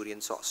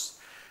Manchurian sauce,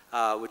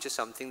 which is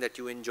something that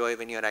you enjoy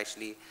when you're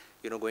actually,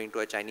 going to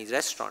a Chinese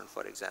restaurant,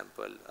 for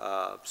example.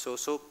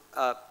 So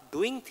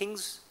doing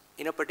things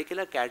in a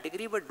particular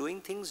category, but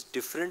doing things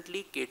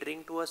differently,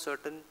 catering to a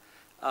certain,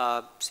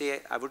 say,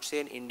 I would say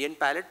an Indian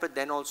palate, but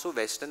then also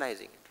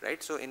westernizing it,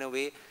 right? So in a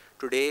way,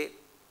 today,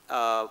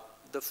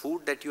 the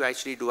food that you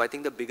actually do, I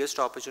think the biggest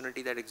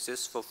opportunity that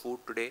exists for food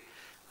today,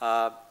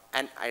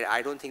 and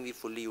I don't think we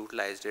fully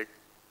utilized it.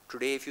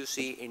 Today, if you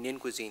see Indian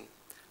cuisine,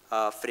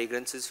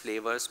 fragrances,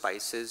 flavors,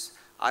 spices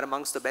are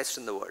amongst the best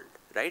in the world,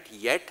 right?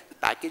 Yet,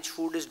 packaged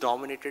food is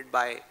dominated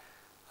by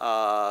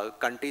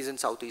countries in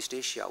Southeast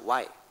Asia.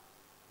 Why?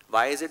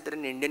 Why is it that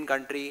an Indian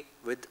country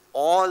with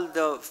all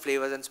the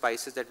flavors and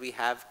spices that we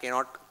have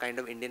cannot kind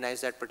of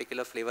Indianize that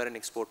particular flavor and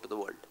export to the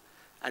world?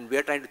 And we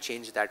are trying to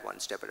change that one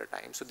step at a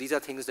time. So these are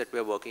things that we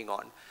are working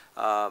on.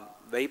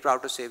 Very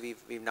proud to say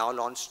we've now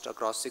launched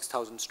across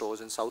 6,000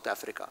 stores in South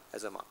Africa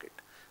as a market,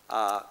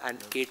 and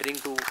catering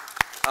to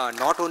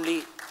not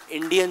only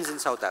Indians in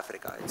South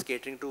Africa. It's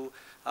catering to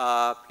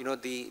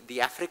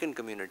the African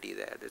community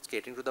there. It's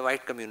catering to the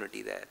white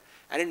community there,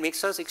 and it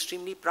makes us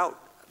extremely proud,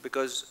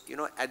 because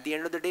at the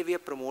end of the day we are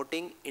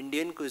promoting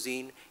Indian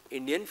cuisine,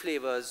 Indian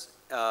flavors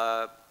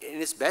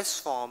in its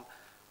best form,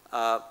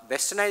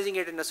 westernizing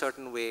it in a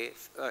certain way,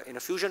 in a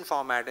fusion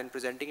format, and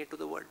presenting it to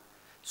the world.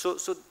 So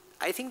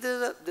I think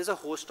there's a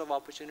host of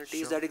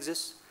opportunities that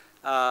exist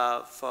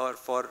for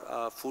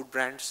food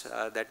brands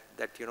that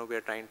we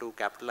are trying to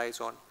capitalize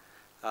on.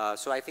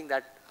 So I think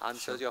that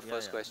answers your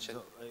first question.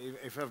 So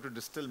if I have to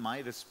distill my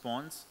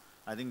response,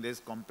 I think there's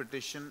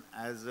competition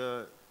as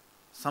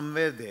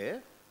somewhere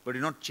there, but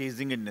you're not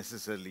chasing it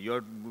necessarily.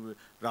 You're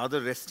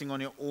rather resting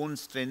on your own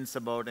strengths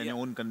about and your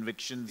own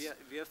convictions.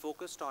 We are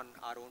focused on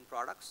our own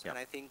products, and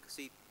I think,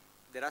 see,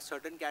 there are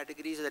certain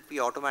categories that we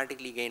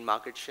automatically gain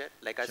market share.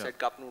 Like I said,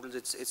 cup noodles,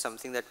 it's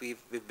something that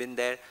we've been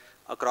there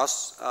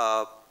across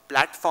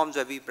platforms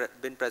where we've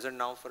been present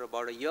now for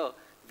about a year.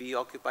 We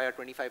occupy a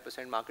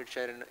 25% market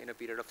share in a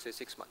period of, say,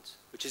 6 months,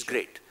 which is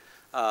great.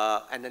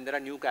 And then there are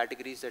new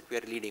categories that we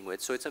are leading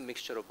with. So it's a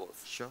mixture of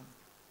both. Sure.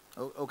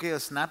 Okay, a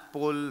snap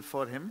poll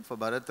for him, for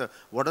Bharat.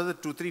 What are the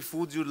 2-3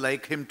 foods you'd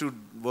like him to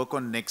work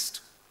on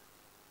next?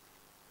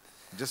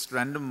 Just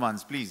random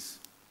ones, please.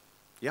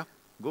 Yeah,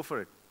 go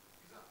for it.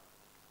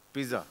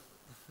 Pizza.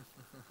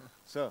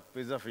 Sir,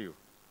 pizza for you.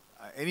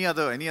 Any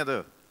other?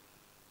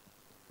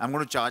 I'm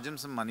going to charge him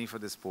some money for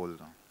this poll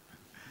now.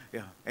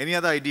 Yeah. Any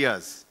other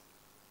ideas?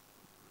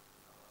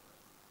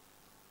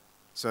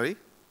 Sorry?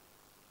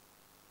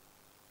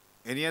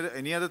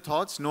 Any other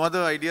thoughts? No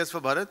other ideas for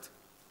Bharat?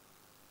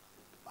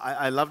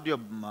 I loved your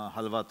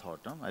halwa thought.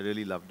 Huh? I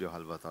really loved your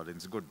halwa thought.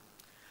 It's good.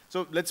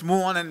 So let's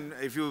move on, and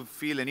if you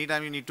feel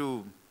anytime you need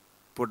to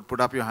put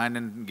up your hand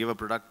and give a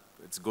product,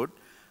 it's good.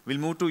 We'll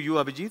move to you,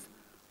 Abhijeet.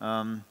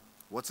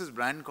 What's his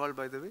brand called,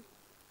 by the way?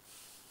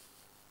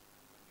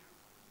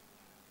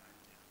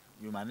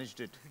 You managed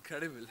it.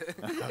 Incredible.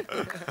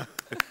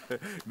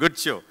 Good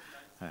show.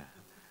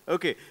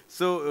 Okay,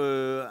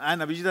 so,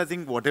 and Abhijeet, I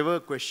think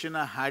whatever question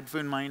I had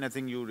in mind, I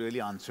think you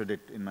really answered it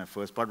in my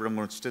first part, but I'm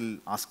going to still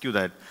ask you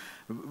that,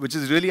 which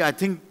is really, I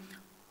think,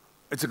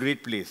 it's a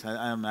great place.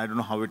 I don't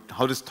know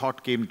how this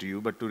thought came to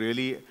you, but to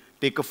really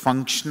take a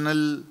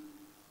functional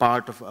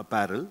part of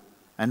apparel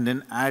and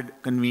then add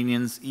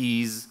convenience,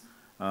 ease,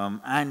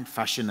 and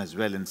fashion as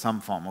well in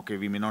some form. Okay,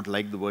 we may not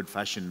like the word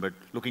fashion, but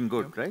looking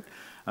good, right?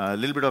 A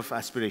little bit of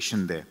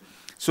aspiration there.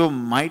 So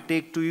my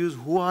take to you is,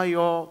 who are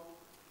your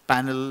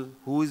panel,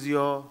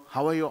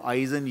 how are your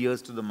eyes and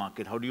ears to the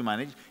market? How do you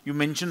manage? You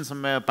mentioned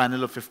somewhere a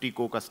panel of 50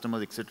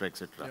 co-customers, etc.,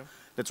 etc. Yeah.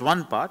 That's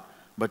one part.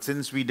 But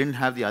since we didn't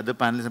have the other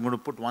panels, I'm going to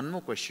put one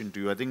more question to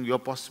you. I think you're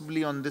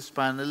possibly on this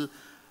panel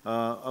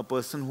a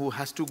person who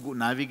has to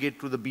navigate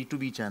through the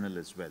B2B channel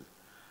as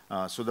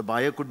well. So the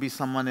buyer could be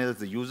someone else,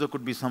 the user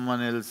could be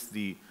someone else,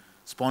 the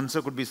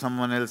sponsor could be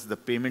someone else, the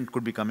payment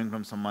could be coming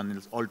from someone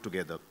else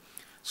altogether.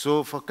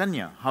 So for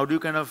Knya, how do you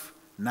kind of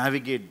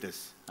navigate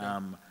this?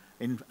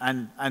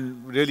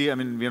 And really, I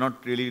mean, we're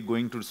not really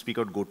going to speak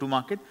out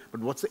go-to-market,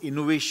 but what's the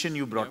innovation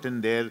you brought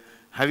in there?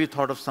 Have you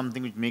thought of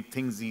something which make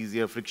things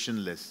easier,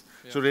 frictionless?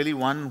 So really,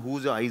 one,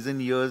 who's your eyes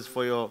and ears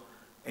for your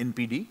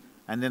NPD?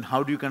 And then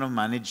how do you kind of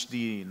manage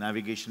the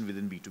navigation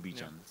within B2B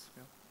channels?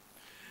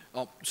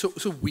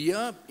 So we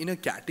are in a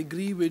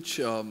category which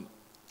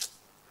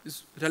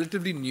is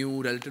relatively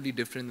new, relatively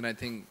different than I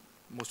think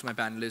most of my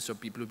panelists or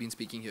people who've been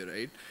speaking here,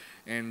 right?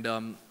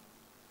 And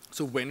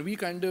so when we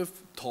kind of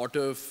thought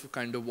of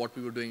what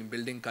we were doing,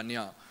 building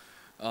Knya,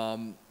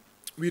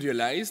 we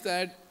realized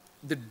that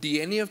the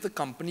DNA of the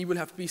company will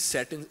have to be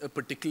set in a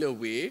particular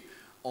way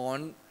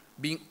on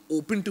being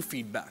open to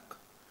feedback,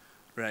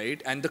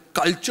 right? And the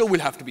culture will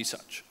have to be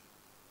such,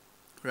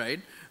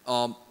 right?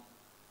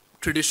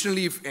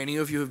 Traditionally, if any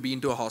of you have been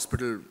to a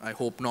hospital, I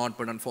hope not,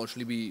 but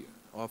unfortunately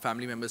our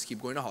family members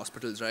keep going to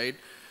hospitals, right?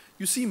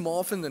 You see more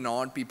often than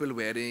not people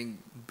wearing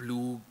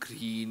blue,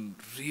 green,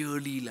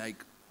 really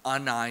like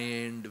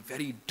unironed,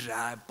 very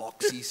drab,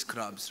 boxy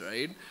scrubs,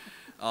 right?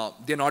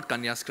 They're not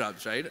Kanya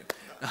scrubs, right?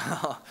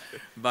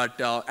 But,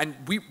 and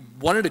we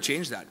wanted to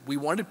change that. We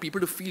wanted people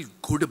to feel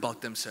good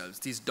about themselves,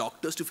 these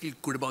doctors to feel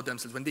good about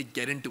themselves when they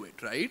get into it,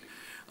 right?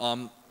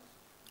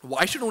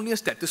 Why should only a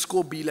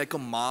stethoscope be like a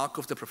mark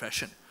of the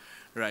profession,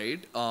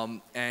 right?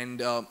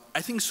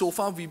 I think so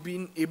far we've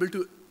been able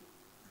to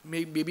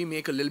maybe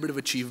make a little bit of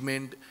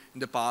achievement in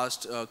the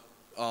past, I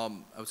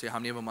would say how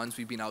many ever months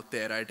we've been out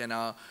there, right? And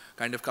our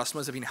kind of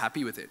customers have been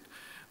happy with it.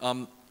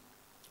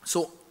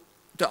 So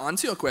to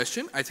answer your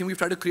question, I think we've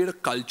tried to create a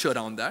culture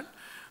around that.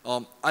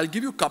 I'll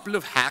give you a couple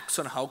of hacks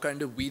on how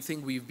kind of we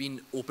think we've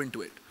been open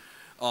to it.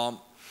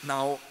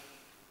 Now,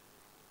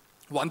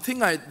 one thing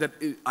that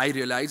I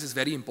realize is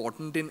very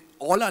important in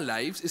all our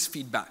lives is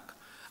feedback.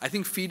 I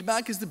think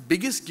feedback is the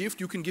biggest gift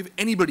you can give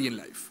anybody in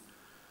life.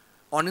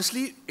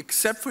 Honestly,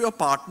 except for your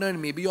partner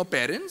and maybe your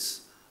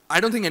parents, I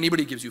don't think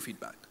anybody gives you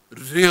feedback.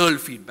 Real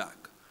feedback,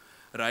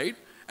 right?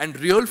 And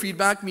real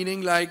feedback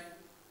meaning like,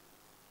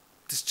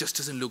 this just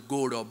doesn't look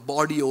good, or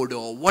body odor,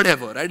 or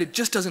whatever, right? It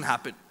just doesn't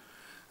happen,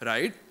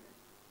 right?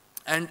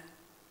 And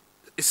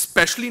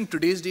especially in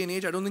today's day and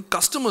age, I don't think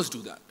customers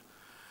do that.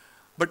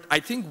 But I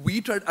think we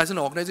tried, as an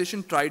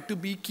organization, tried to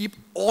keep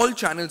all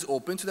channels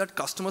open so that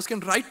customers can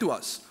write to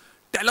us,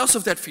 tell us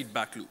of that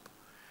feedback loop.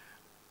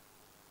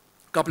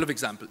 Couple of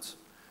examples,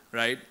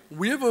 right?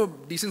 We have a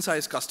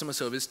decent-sized customer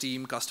service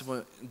team,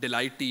 customer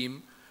delight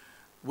team.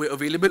 We're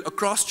available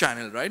across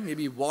channel, right?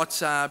 Maybe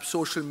WhatsApp,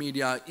 social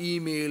media,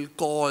 email,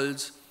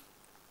 calls,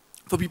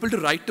 for people to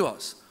write to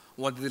us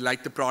whether they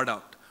like the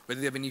product,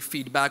 whether they have any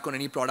feedback on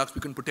any products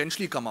we can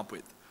potentially come up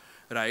with,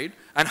 right?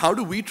 And how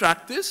do we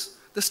track this?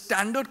 The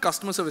standard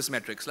customer service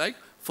metrics like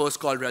first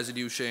call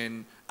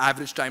resolution,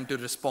 average time to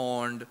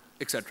respond,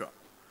 etc.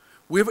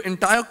 We have an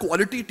entire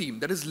quality team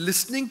that is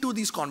listening to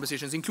these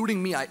conversations,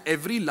 including me.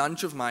 Every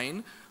lunch of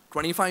mine,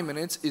 25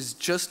 minutes, is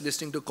just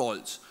listening to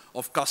calls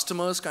of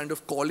customers kind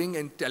of calling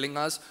and telling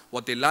us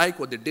what they like,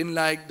 what they didn't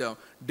like, the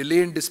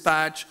delay in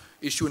dispatch,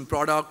 issue in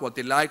product, what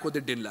they like, what they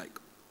didn't like.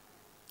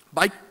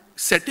 By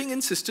setting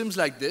in systems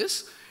like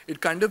this,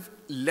 it kind of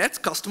lets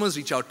customers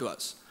reach out to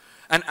us.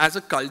 And as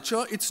a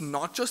culture, it's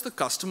not just the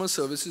customer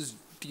services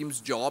team's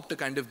job to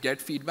kind of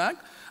get feedback.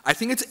 I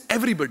think it's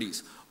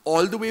everybody's,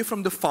 all the way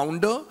from the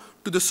founder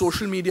to the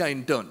social media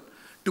intern,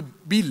 to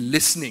be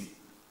listening.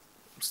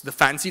 It's the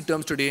fancy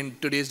terms today in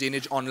today's day and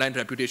age, online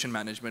reputation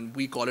management.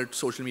 We call it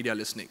social media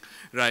listening,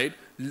 right?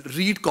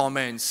 Read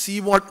comments,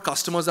 see what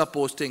customers are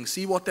posting,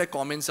 see what their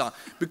comments are,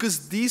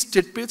 because these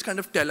tidbits kind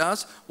of tell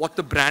us what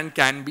the brand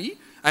can be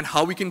and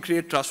how we can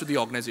create trust with the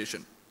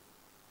organization.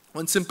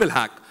 One simple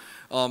hack.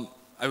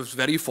 I was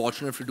very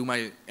fortunate to do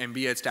my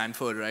MBA at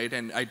Stanford, right?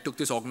 And I took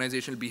this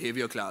organizational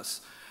behavior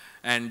class.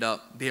 And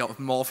they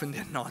more often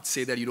than not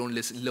say that you don't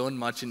learn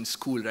much in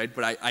school, right?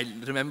 But I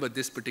remember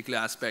this particular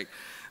aspect,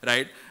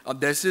 right?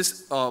 There's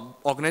this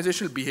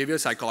organizational behavior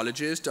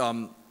psychologist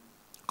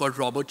called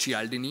Robert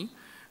Cialdini,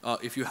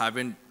 if you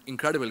haven't,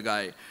 incredible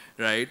guy,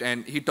 right?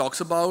 And he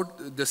talks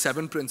about the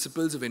 7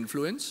 principles of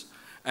influence.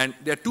 And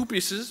there are 2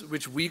 pieces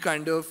which we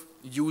kind of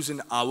use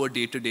in our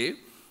day-to-day.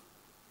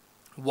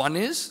 One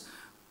is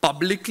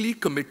publicly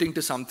committing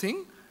to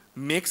something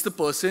makes the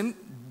person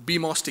be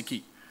more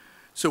sticky.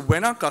 So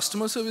when our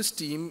customer service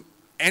team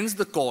ends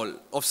the call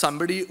of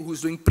somebody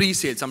who's doing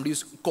pre-sale, somebody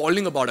who's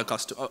calling about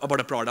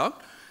a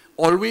product,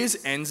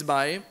 always ends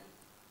by,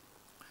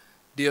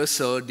 dear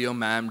sir, dear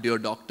ma'am, dear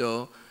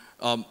doctor,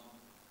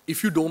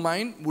 if you don't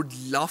mind,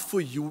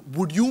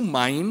 would you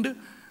mind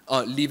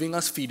leaving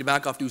us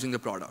feedback after using the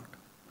product?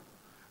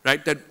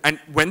 Right? And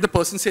when the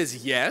person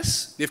says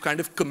yes, they've kind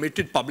of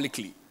committed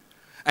publicly.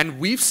 And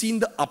we've seen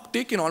the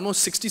uptick in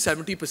almost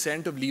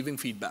 60–70% of leaving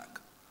feedback.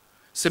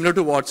 Similar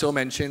to what Sir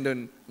mentioned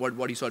and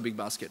what he saw at Big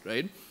Basket,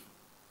 right?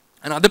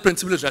 Another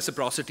principle is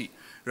reciprocity,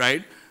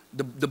 right?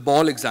 The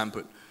ball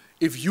example.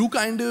 If you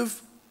kind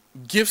of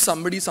give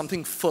somebody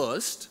something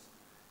first,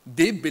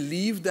 they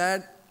believe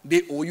that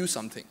they owe you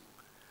something,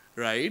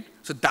 right?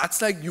 So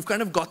that's like you've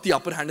kind of got the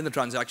upper hand in the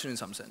transaction in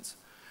some sense,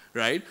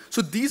 right?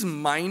 So these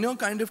minor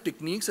kind of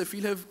techniques I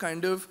feel have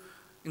kind of,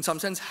 in some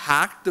sense,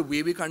 hacked the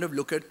way we kind of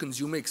look at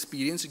consumer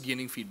experience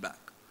gaining feedback.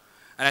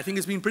 And I think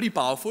it's been pretty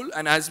powerful.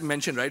 And as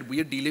mentioned, right,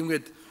 we are dealing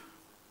with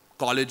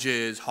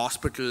colleges,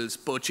 hospitals,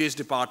 purchase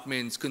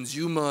departments,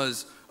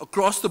 consumers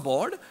across the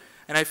board.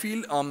 And I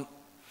feel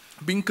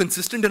being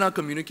consistent in our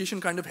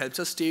communication kind of helps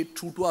us stay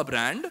true to our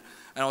brand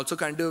and also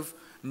kind of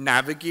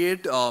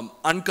navigate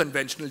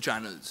unconventional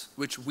channels,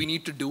 which we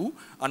need to do,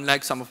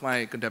 unlike some of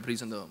my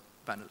contemporaries on the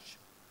panel.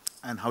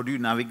 And how do you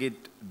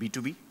navigate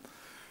B2B?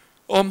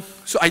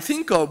 So I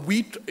think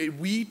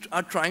we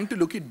are trying to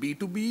look at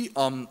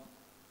B2B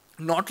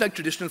not like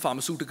traditional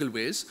pharmaceutical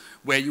ways,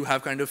 where you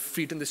have kind of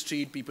feet in the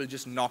street, people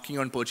just knocking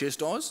on purchase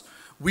doors.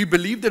 We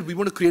believe that we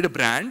want to create a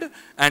brand,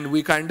 and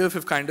we kind of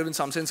have in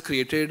some sense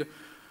created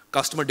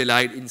customer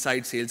delight,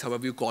 inside sales,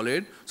 however you call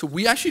it. So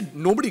we actually,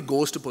 nobody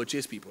goes to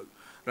purchase people,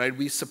 right?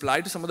 We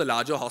supply to some of the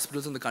larger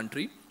hospitals in the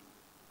country,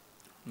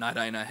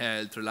 Narayana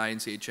Health,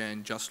 Reliance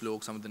HN, Just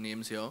Lok, some of the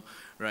names here,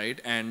 right?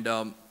 And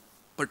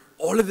but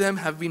all of them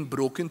have been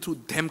broken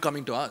through them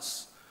coming to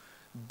us.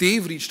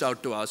 They've reached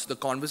out to us. The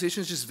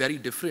conversation is just very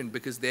different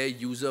because their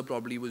user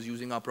probably was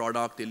using our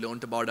product, they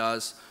learned about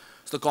us.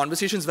 So the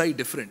conversation is very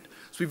different.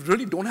 So we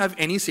really don't have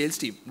any sales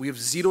team. We have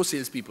 0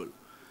 salespeople.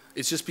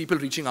 It's just people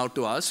reaching out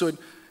to us. So it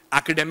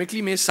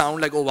academically may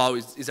sound like, oh wow,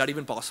 is that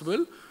even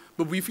possible?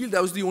 But we feel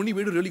that was the only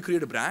way to really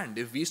create a brand.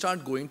 If we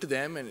start going to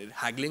them and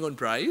haggling on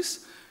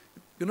price,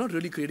 you're not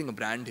really creating a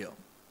brand here.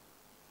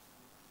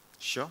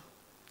 Sure.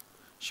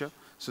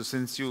 So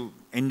since you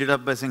ended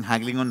up by saying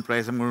haggling on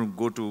price, I'm going to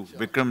go to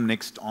Vikram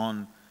next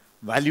on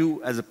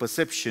value as a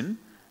perception.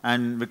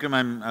 And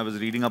Vikram, I was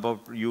reading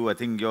about you. I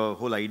think your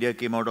whole idea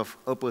came out of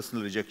a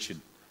personal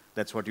rejection.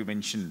 That's what you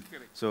mentioned.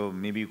 Correct. So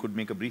maybe you could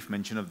make a brief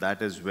mention of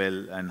that as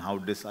well and how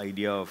this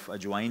idea of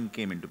Ajwain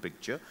came into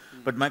picture.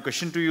 But my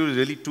question to you is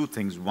really 2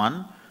 things.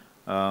 One,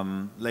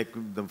 like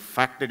the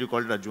fact that you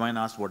called it Ajwain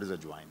asked what is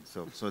Ajwain.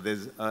 So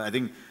there's, I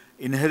think,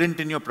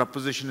 inherent in your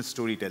proposition is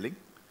storytelling.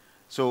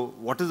 So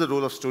what is the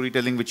role of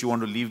storytelling which you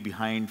want to leave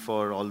behind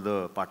for all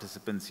the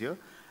participants here?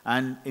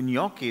 And in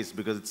your case,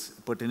 because it's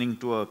pertaining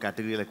to a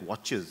category like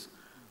watches,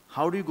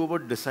 how do you go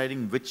about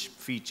deciding which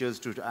features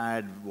to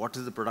add? What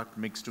is the product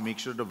mix to make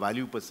sure the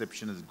value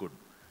perception is good?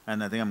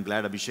 And I think I'm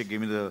glad Abhishek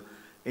gave me the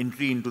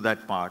entry into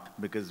that part,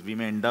 because we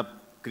may end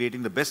up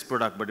creating the best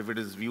product, but if it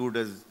is viewed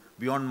as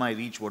beyond my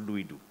reach, what do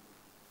we do?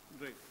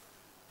 Great.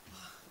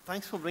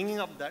 Thanks for bringing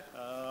up that.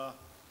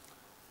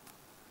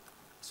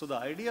 So the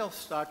idea of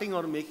starting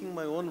or making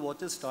my own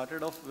watches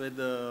started off with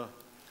a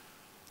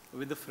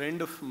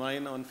friend of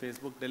mine on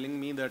Facebook telling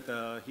me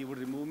that he would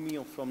remove me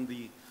from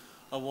the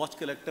watch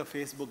collector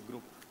Facebook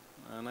group.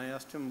 And I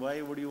asked him,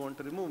 why would you want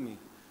to remove me?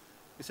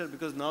 He said,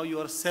 because now you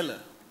are a seller.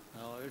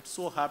 It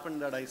so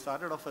happened that I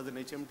started off as an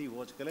HMT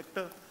watch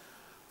collector,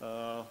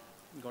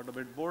 got a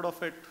bit bored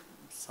of it,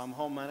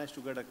 somehow managed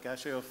to get a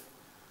cache of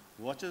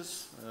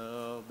watches.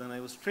 Then I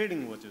was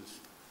trading watches.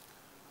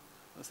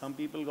 Some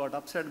people got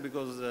upset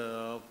because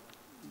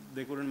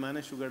they couldn't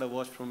manage to get a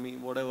watch from me,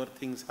 whatever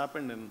things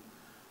happened, and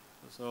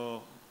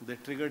so they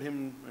triggered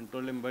him and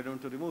told him, why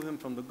don't you remove him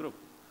from the group?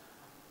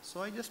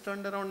 So I just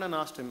turned around and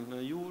asked him,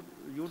 you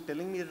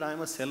telling me that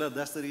I'm a seller,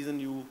 that's the reason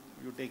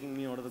you're taking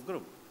me out of the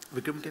group.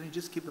 Vikram, can you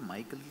just keep the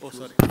mic a little Oh,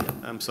 closer? sorry.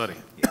 Yeah. I'm sorry.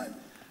 Yeah.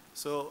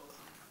 So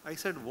I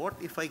said, what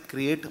if I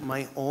create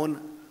my own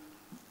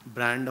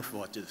brand of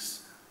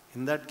watches?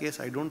 In that case,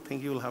 I don't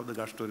think you will have the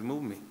guts to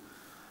remove me.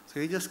 So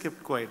he just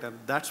kept quiet, and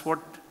that's what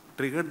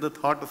triggered the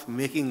thought of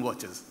making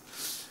watches.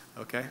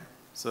 Okay?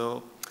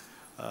 So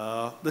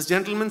this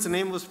gentleman's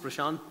name was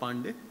Prashant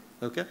Pandey.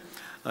 Okay?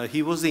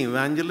 He was the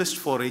evangelist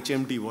for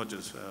HMT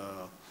watches.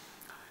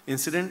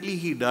 Incidentally,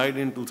 he died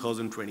in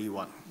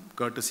 2021,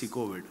 courtesy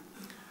COVID.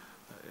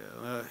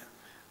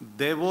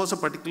 There was a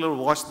particular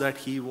watch that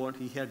he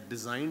had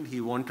designed.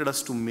 He wanted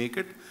us to make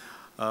it.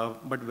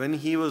 But when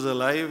he was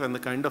alive and the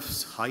kind of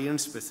high-end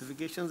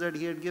specifications that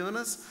he had given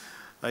us,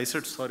 I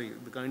said, sorry,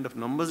 the kind of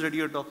numbers that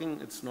you're talking,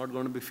 it's not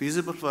going to be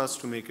feasible for us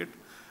to make it.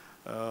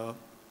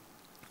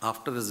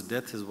 After his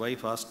death, his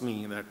wife asked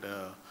me that,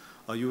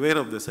 are you aware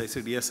of this? I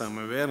said, yes, I'm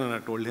aware, and I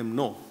told him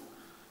no.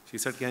 She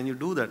said, can you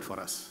do that for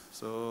us?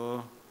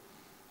 So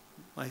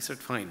I said,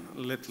 fine,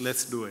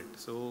 let's do it.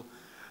 So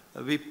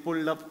we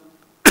pulled up,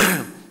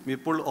 we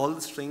pulled all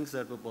the strings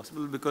that were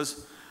possible,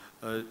 because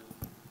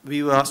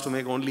we were asked to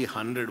make only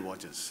 100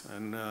 watches,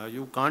 and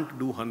you can't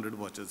do 100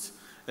 watches,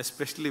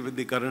 especially with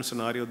the current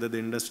scenario that the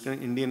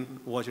Indian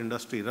watch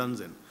industry runs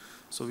in.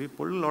 So we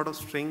pulled a lot of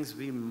strings.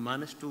 We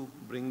managed to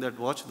bring that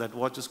watch. That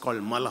watch is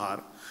called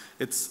Malhar.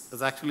 It's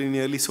actually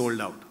nearly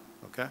sold out.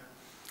 Okay.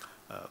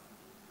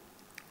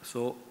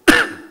 So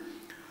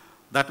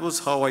that was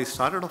how I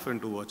started off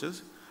into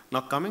watches.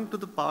 Now coming to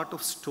the part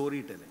of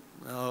storytelling,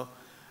 a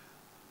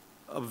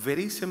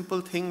very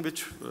simple thing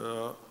which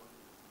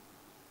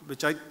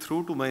I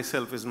threw to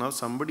myself is, now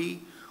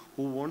somebody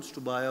who wants to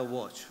buy a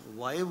watch,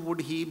 why would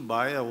he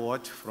buy a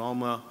watch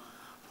from a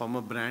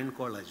brand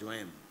called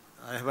Ajwain?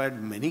 I have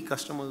had many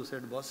customers who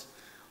said, boss,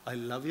 I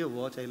love your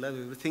watch, I love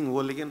everything,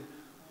 wo lekin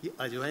ye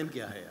Ajwain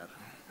kya hai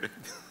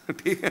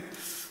yaar?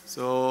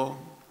 So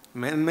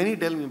many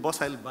tell me,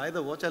 boss, I'll buy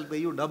the watch, I'll pay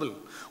you double.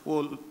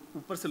 Wo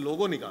upar se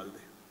logo nikal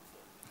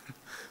de.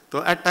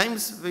 So at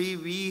times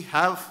we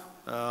have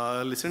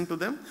listened to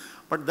them,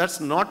 but that's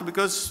not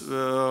because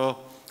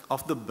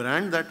of the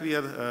brand that we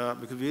are,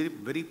 because we are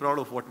very proud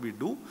of what we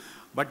do,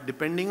 but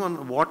depending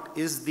on what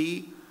is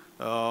the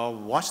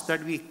watch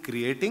that we're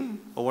creating,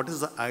 or what is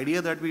the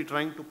idea that we're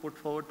trying to put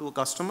forward to a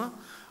customer.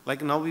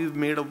 Like now we've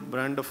made a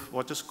brand of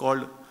watches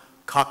called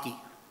Khaki.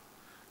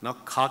 Now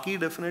Khaki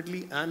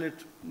definitely, and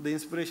the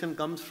inspiration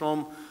comes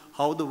from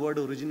how the word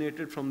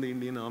originated from the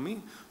Indian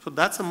Army. So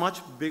that's a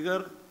much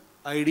bigger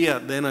idea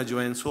than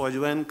Ajwain. So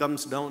Ajwain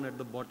comes down at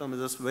the bottom, is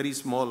just very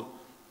small.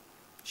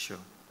 Sure.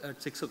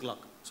 At 6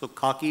 o'clock. So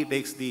Khaki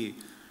takes the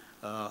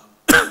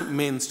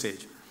main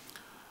stage.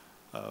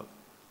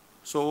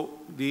 So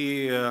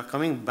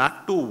coming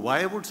back to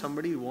why would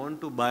somebody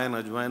want to buy an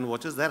Ajwain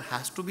watches, there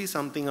has to be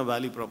something, a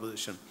value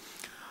proposition.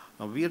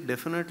 Now we are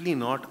definitely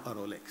not a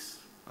Rolex,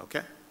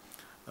 okay?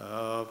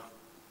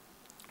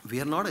 We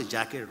are not a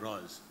Jacket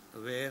Rolls,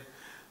 where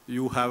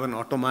you have an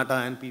automata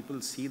and people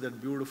see that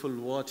beautiful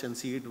watch and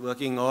see it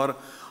working, or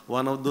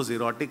one of those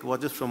erotic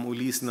watches from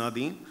Ulysse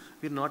Nadine.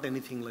 We're not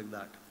anything like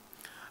that.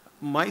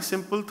 My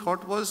simple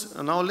thought was,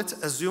 now let's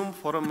assume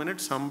for a minute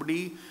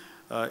somebody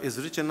is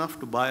rich enough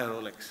to buy a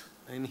Rolex,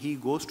 and he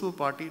goes to a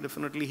party.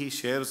 Definitely he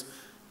has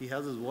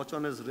his watch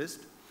on his wrist.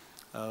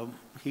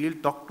 He'll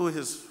talk to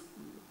his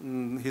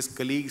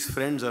colleagues,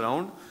 friends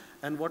around,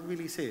 and what will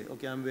he say?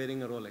 Okay, I'm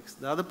wearing a Rolex.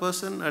 The other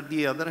person at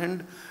the other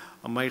end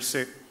might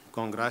say,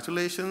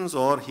 congratulations,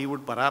 or he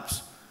would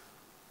perhaps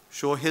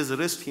show his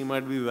wrist. He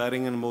might be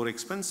wearing a more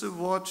expensive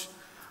watch.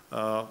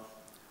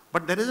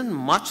 But there isn't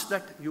much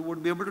that you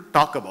would be able to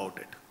talk about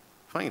it.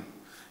 Fine.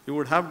 You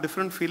would have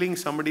different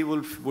feelings. Somebody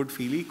would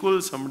feel equal.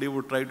 Somebody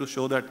would try to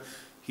show that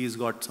he's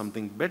got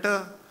something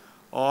better,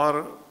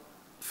 or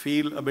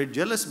feel a bit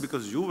jealous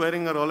because you're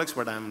wearing a Rolex,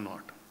 but I'm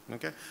not.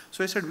 Okay?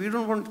 So I said, we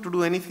don't want to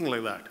do anything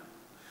like that.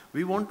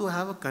 We want to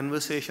have a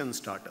conversation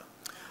starter.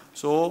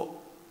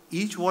 So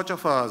each watch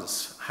of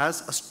ours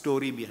has a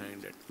story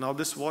behind it. Now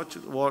this watch,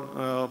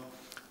 the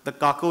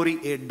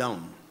Kakori 8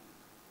 down.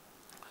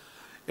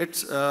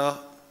 It's,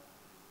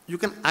 you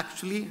can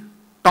actually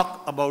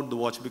talk about the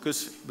watch,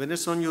 because when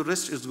it's on your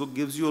wrist, it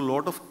gives you a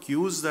lot of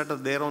cues that are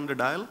there on the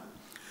dial,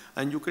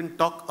 and you can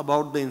talk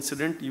about the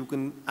incident. You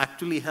can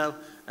actually have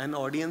an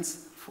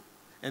audience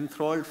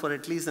enthralled for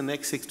at least the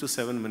next 6 to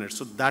 7 minutes.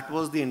 So that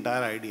was the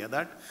entire idea,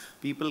 that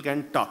people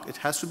can talk. It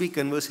has to be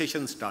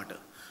conversation starter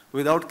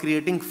without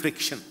creating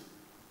friction.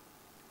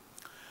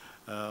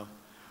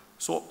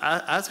 So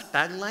as a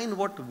tagline,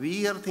 what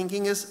we are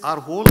thinking is, our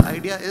whole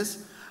idea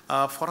is,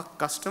 for a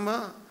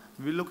customer,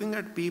 we're looking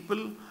at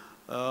people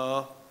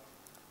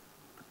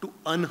to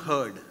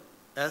unheard,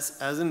 as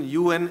in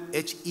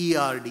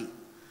UNHERD.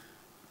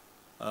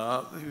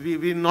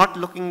 We're not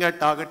looking at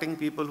targeting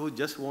people who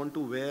just want to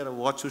wear a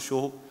watch to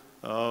show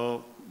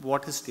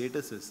what his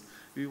status is.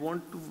 We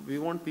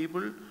want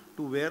people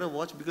to wear a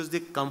watch because they're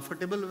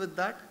comfortable with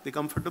that. They're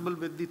comfortable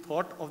with the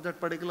thought of that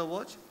particular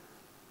watch.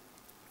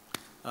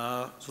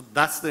 So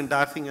that's the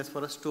entire thing as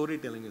far as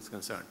storytelling is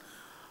concerned.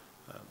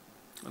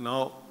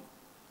 Now,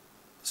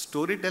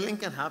 storytelling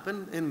can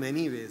happen in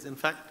many ways. In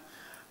fact,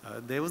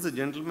 there was a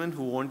gentleman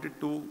who wanted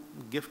to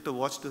gift a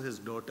watch to his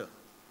daughter.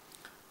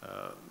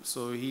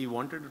 So he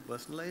wanted it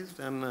personalized,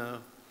 and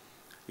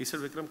he said,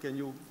 Vikram, can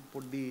you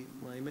put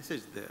my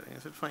message there? I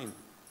said, fine.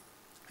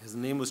 His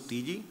name was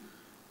TG,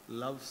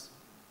 loves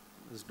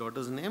his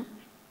daughter's name.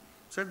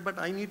 Said, but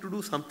I need to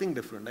do something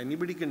different.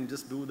 Anybody can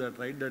just do that,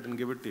 write that and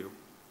give it to you.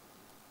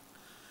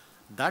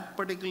 That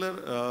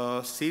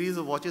particular series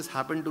of watches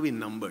happened to be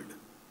numbered.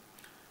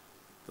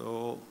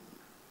 So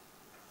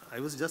I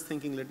was just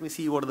thinking, let me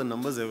see what are the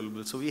numbers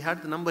available. So we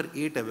had the number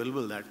 8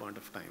 available that point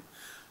of time.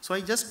 So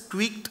I just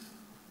tweaked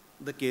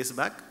the case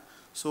back.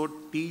 So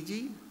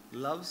TG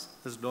loves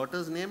his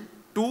daughter's name,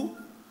 2,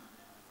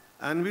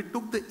 and we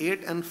took the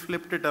 8 and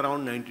flipped it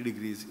around 90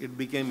 degrees. It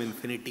became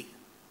infinity.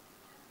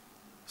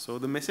 So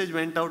the message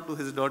went out to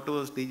his daughter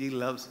was TG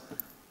loves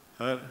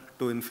her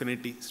to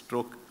infinity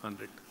stroke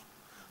 100.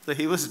 So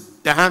he was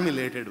damn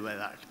elated by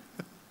that.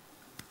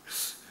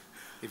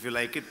 If you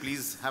like it,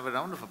 please have a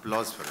round of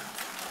applause for him.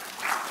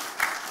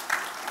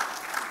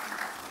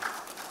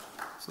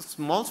 So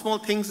small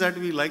things that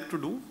we like to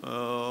do.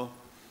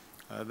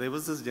 There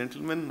was this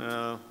gentleman,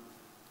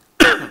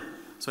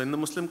 so in the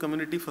Muslim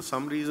community, for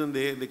some reason,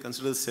 they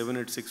consider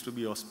 786 to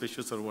be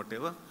auspicious or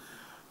whatever.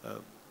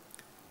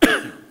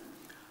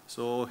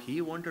 So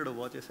he wanted a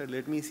watch. I said,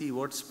 let me see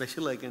what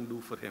special I can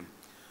do for him.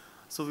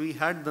 So we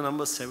had the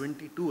number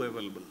 72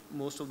 available.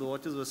 Most of the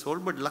watches were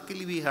sold, but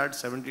luckily we had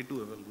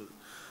 72 available.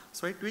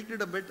 So I tweaked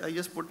it a bit. I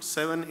just put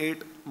 7,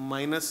 8,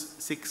 minus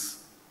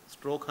 6,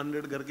 stroke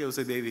 100 करके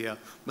उसे दे दिया.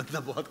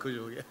 बंदा बहुत खुश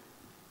हो गया.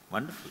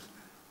 Wonderful.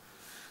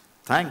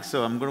 Thanks.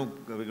 So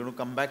we're going to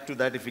come back to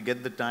that if we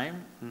get the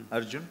time,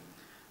 Arjun.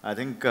 I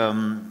think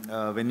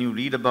when you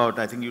read about,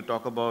 I think you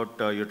talk about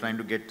you're trying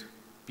to get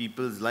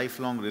people's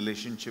lifelong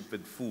relationship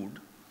with food,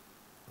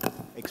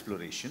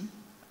 exploration,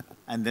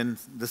 and then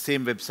the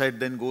same website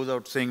then goes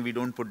out saying we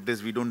don't put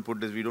this, we don't put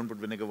this, we don't put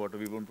vinegar water,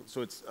 we won't put,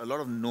 so it's a lot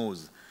of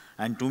no's.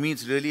 And to me,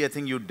 it's really, I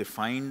think you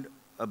defined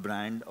a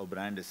brand or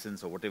brand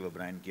essence or whatever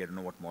brand, I don't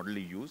know what model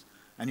you use,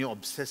 and you're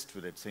obsessed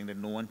with it, saying that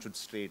no one should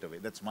stray it away.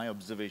 That's my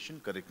observation,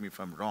 correct me if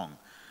I'm wrong.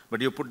 But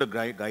you put the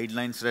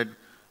guidelines that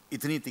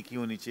itni tikhi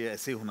honi chahiye,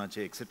 aise hona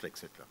chahiye, etc.,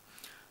 etc.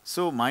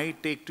 So my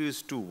take to you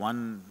is to,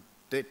 one,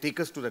 take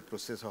us to that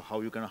process of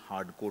how you kind of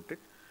hard code it.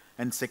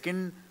 And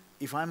second,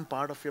 if I'm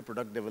part of your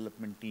product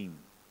development team,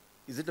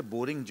 is it a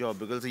boring job?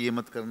 Because ye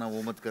mat karna,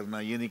 wo mat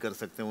karna, ye nahi kar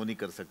sakte, wo nahi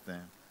kar sakte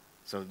hain.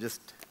 So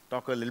just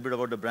talk a little bit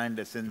about the brand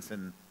essence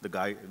and the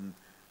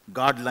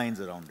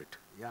guidelines around it.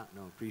 Yeah,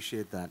 no,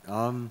 appreciate that.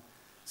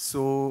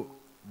 So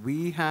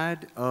we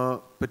had a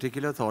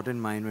particular thought in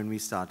mind when we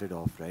started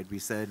off, right? We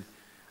said,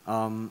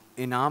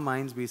 in our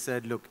minds, we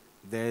said, look,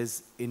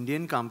 there's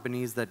Indian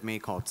companies that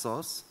make hot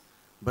sauce,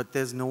 but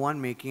there's no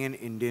one making an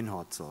Indian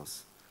hot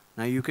sauce.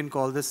 Now, you can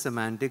call this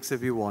semantics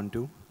if you want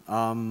to,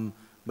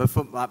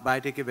 but I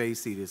take it very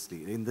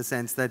seriously in the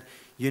sense that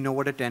you know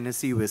what a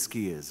Tennessee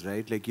whiskey is,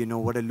 right? Like, you know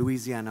what a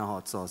Louisiana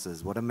hot sauce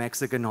is, what a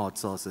Mexican hot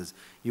sauce is.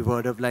 You've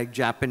heard of like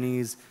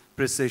Japanese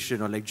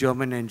precision or like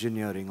German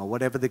engineering or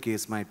whatever the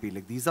case might be.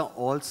 Like, these are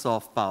all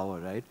soft power,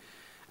 right?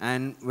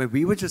 And when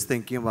we were just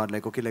thinking about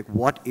like, okay, like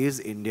what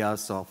is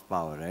India's soft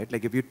power, right?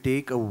 Like if you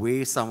take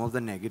away some of the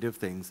negative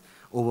things,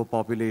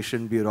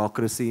 overpopulation,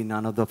 bureaucracy,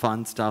 none of the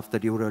fun stuff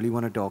that you really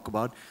want to talk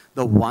about,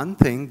 the one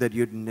thing that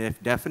you'd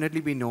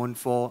definitely be known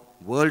for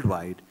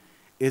worldwide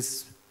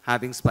is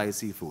having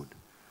spicy food.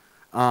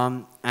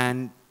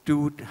 And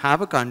to have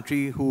a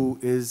country who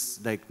is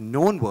like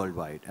known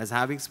worldwide as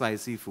having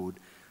spicy food,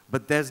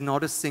 but there's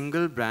not a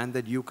single brand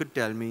that you could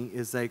tell me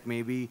is like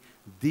maybe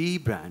the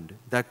brand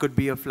that could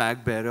be a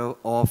flag bearer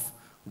of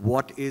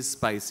what is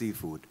spicy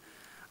food.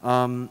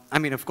 I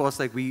mean, of course,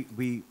 like we're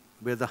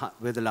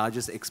the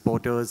largest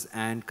exporters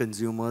and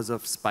consumers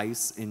of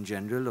spice in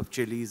general, of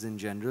chilies in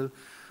general.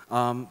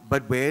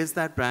 But where is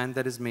that brand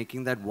that is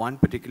making that one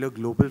particular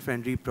global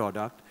friendly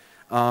product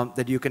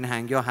that you can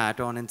hang your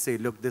hat on and say,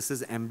 look, this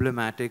is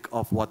emblematic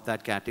of what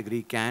that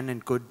category can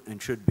and could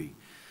and should be.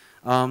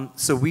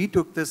 So we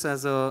took this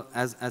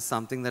as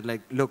something that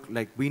like, look,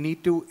 like we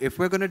need to, if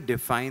we're going to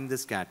define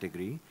this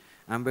category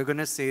and we're going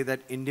to say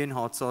that Indian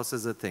hot sauce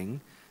is a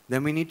thing,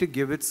 then we need to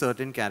give it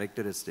certain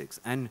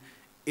characteristics. And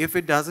if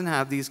it doesn't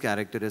have these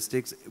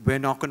characteristics, we're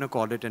not going to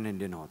call it an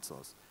Indian hot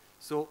sauce.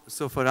 So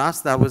for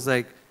us, that was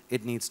like,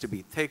 it needs to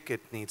be thick,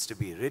 it needs to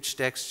be rich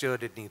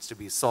textured, it needs to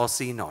be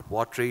saucy, not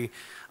watery.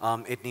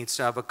 It needs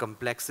to have a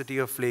complexity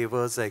of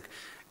flavors. Like,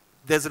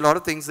 there's a lot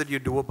of things that you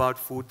do about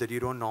food that you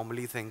don't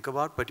normally think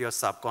about, but you're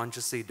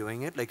subconsciously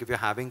doing it. Like if you're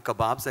having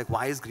kebabs, like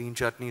why is green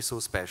chutney so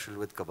special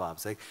with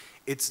kebabs? Like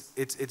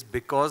it's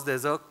because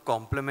there's a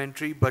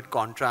complementary but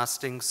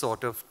contrasting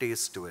sort of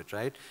taste to it,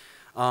 right?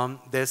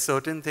 There's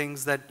certain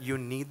things that you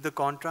need the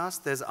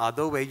contrast. There's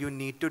other where you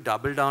need to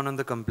double down on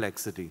the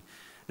complexity.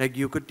 Like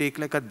you could take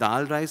like a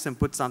dal rice and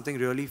put something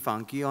really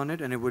funky on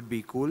it and it would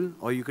be cool.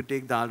 Or you could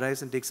take dal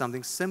rice and take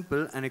something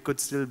simple and it could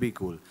still be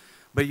cool.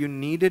 But you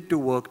need it to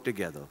work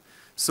together.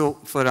 So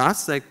for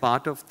us, like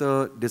part of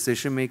the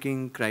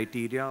decision-making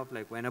criteria of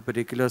like when a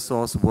particular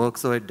sauce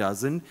works or it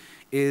doesn't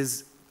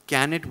is,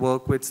 can it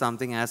work with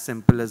something as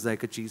simple as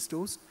like a cheese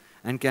toast?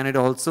 And can it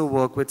also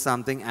work with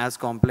something as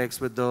complex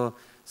with the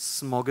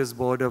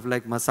smorgasbord of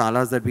like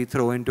masalas that we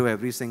throw into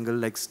every single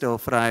like stir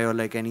fry or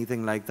like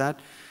anything like that?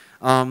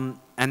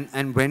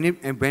 And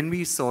when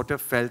we sort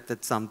of felt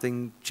that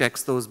something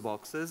checks those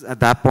boxes, at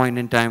that point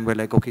in time, we're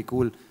like, okay,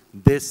 cool,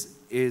 this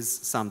is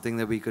something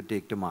that we could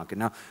take to market.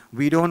 Now,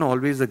 we don't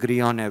always agree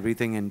on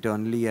everything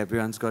internally.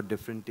 Everyone's got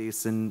different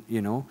tastes and,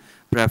 you know,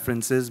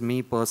 preferences.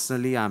 Me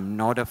personally, I'm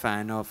not a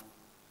fan of,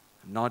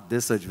 not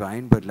this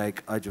Ajwain, but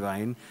like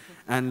Ajwain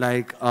and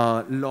like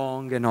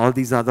long and all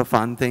these other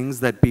fun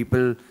things that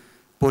people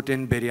put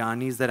in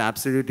biryanis that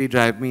absolutely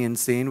drive me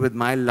insane. With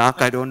my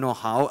luck, I don't know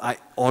how, I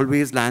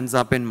always lands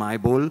up in my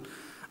bowl.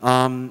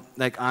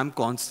 Like I'm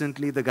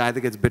constantly the guy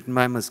that gets bitten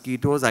by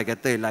mosquitoes. I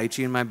get the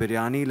elaichi in my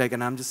biryani, like,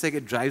 and I'm just like,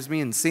 it drives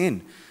me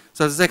insane.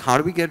 So I was like, how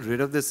do we get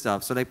rid of this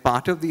stuff? So like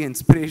part of the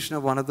inspiration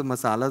of one of the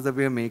masalas that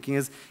we are making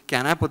is,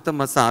 can I put the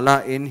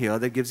masala in here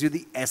that gives you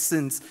the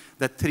essence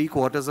that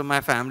 3/4 of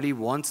my family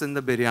wants in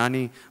the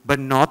biryani, but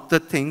not the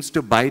things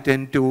to bite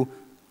into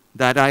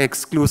that are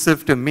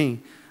exclusive to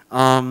me.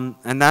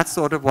 And that's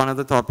sort of one of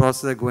the thought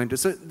processes I go into.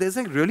 So there's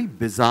like really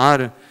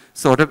bizarre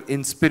sort of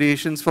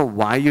inspirations for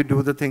why you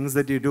do the things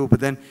that you do, but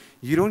then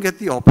you don't get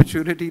the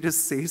opportunity to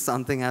say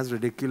something as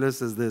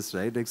ridiculous as this,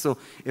 right? Like, so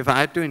if I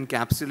had to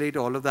encapsulate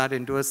all of that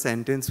into a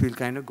sentence, we'll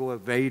kind of go a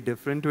very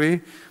different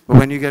way. But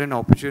when you get an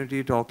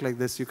opportunity to talk like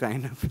this, you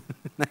kind of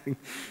like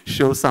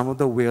show some of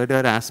the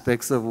weirder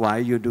aspects of why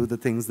you do the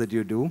things that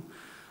you do.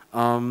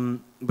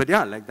 But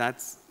yeah, like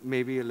that's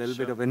maybe a little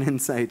bit of an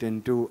insight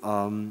into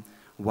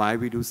why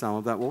we do some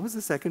of that. What was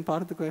the second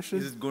part of the question?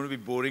 Is it going to be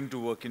boring to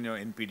work in your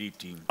NPD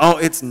team? Oh,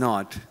 it's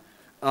not.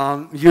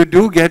 You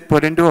do get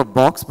put into a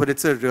box, but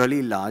it's a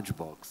really large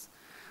box.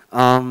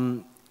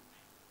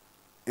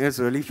 It's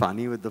really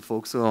funny with the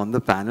folks who are on the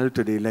panel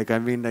today. Like, I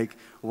mean, like,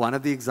 one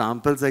of the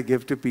examples I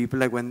give to people,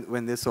 like,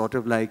 when they're sort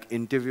of, like,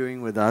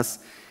 interviewing with us,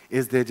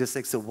 is they're just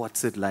like, so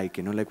what's it like?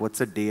 You know, like,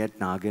 what's a day at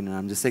Naagin? And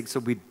I'm just like, so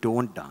we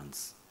don't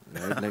dance.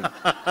 Right? Like,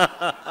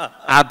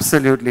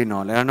 absolutely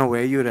not. Like, I don't know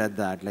where you read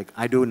that. Like,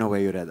 I do know where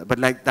you read that. But,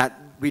 like, that,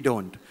 we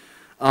don't.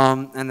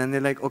 And then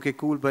they're like, okay,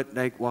 cool, but,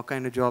 like, what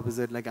kind of job is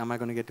it? Like, am I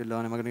going to get to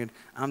learn? Am I going to get...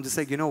 I'm just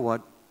like, you know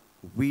what?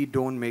 We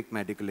don't make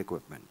medical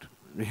equipment.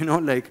 You know,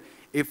 like,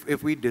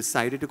 if we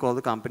decided to call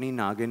the company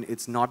Naagin,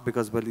 it's not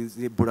because we're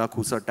the Buddha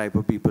Khusa type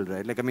of people,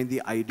 right? Like, I mean,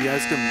 the idea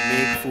is to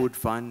make food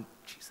fun.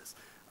 Jesus.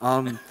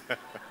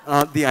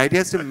 The idea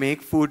is to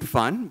make food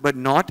fun, but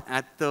not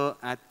at the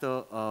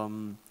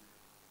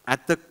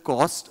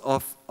cost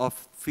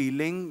of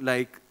feeling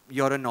like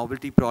you're a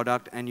novelty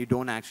product and you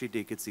don't actually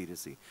take it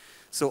seriously.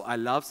 So I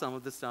love some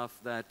of the stuff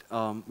that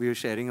we were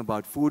sharing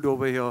about food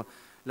over here.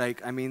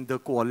 Like, I mean, the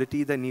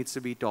quality that needs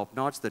to be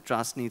top-notch, the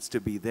trust needs to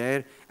be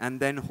there,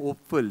 and then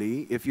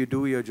hopefully, if you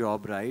do your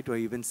job right, or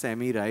even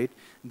semi-right,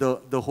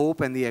 the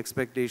hope and the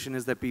expectation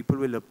is that people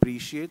will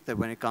appreciate that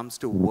when it comes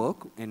to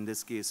work, in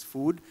this case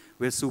food,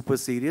 we're super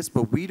serious,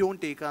 but we don't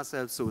take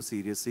ourselves so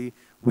seriously,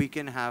 we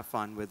can have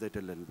fun with it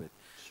a little bit.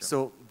 Sure.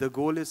 So the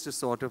goal is to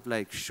sort of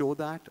like show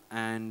that,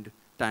 and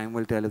time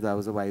will tell if that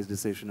was a wise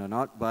decision or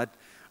not, but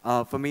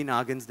for me,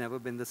 Naagin's never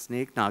been the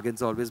snake,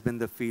 Naagin's always been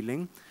the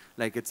feeling.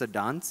 Like, it's a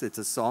dance, it's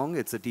a song,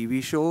 it's a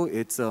TV show,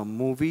 it's a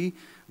movie.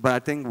 But I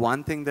think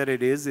one thing that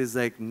it is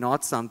like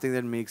not something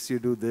that makes you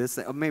do this,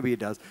 or maybe it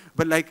does.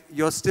 But like,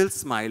 you're still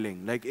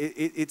smiling. Like,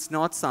 it's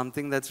not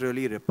something that's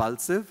really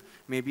repulsive.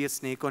 Maybe a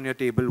snake on your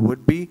table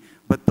would be.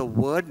 But the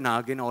word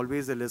Naagin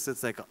always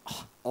elicits like,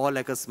 or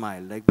like a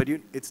smile. Like, but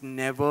it's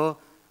never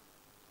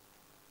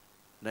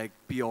like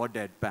pure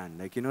deadpan.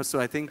 Like, you know, so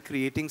I think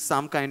creating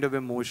some kind of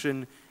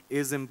emotion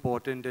is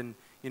important. And,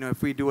 you know,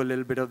 if we do a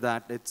little bit of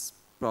that, it's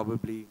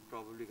probably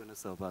going to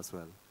serve us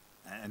well.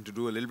 And to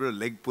do a little bit of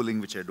leg pulling,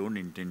 which I don't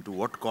intend to,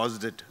 what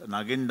caused it? A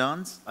Naagin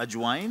dance?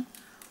 Ajwain?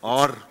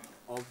 Or?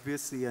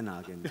 Obviously a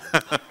Naagin.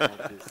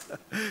 Obviously.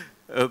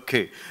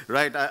 Okay,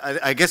 right.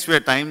 I guess we're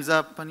time's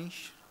up,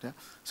 Manish. Yeah.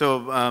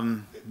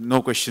 So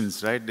no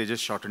questions, right? They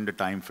just shortened the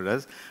time for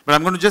us. But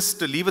I'm going to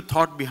just leave a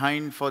thought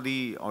behind for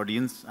the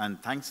audience. And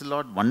thanks a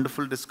lot.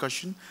 Wonderful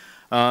discussion.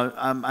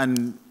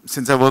 And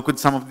since I work with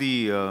some of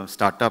the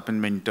startup and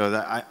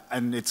mentors,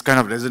 and it's kind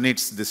of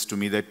resonates this to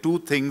me. There are two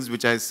things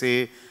which I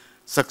say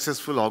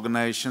successful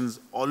organizations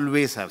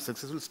always have.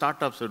 Successful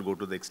startups would go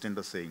to the extent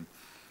of saying.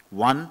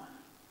 One,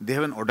 they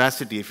have an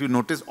audacity. If you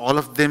notice, all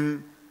of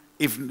them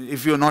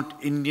if you're not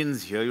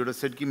Indians here, you would have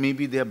said ki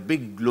maybe they are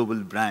big global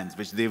brands,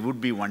 which they would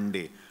be one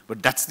day.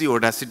 But that's the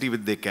audacity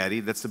which they carry,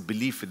 that's the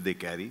belief which they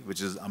carry,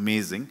 which is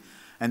amazing.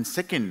 And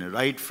second,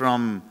 right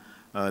from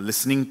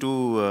listening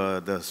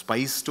to the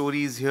spice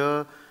stories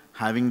here,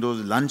 having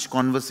those lunch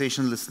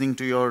conversations, listening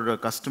to your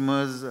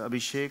customers,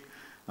 Abhishek,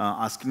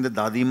 asking the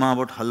dadima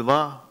about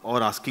halwa,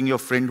 or asking your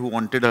friend who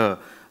wanted a,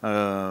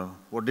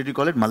 what did you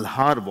call it,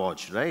 Malhar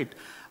watch, right?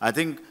 I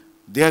think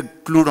they are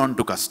clued on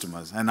to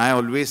customers. And I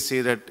always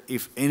say that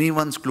if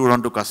anyone's clued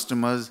on to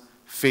customers,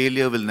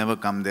 failure will never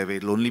come their way.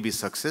 It'll only be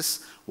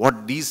success.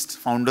 What these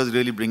founders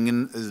really bring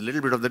in is a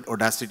little bit of that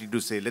audacity to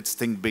say, let's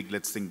think big,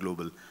 let's think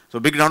global. So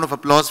big round of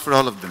applause for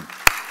all of them.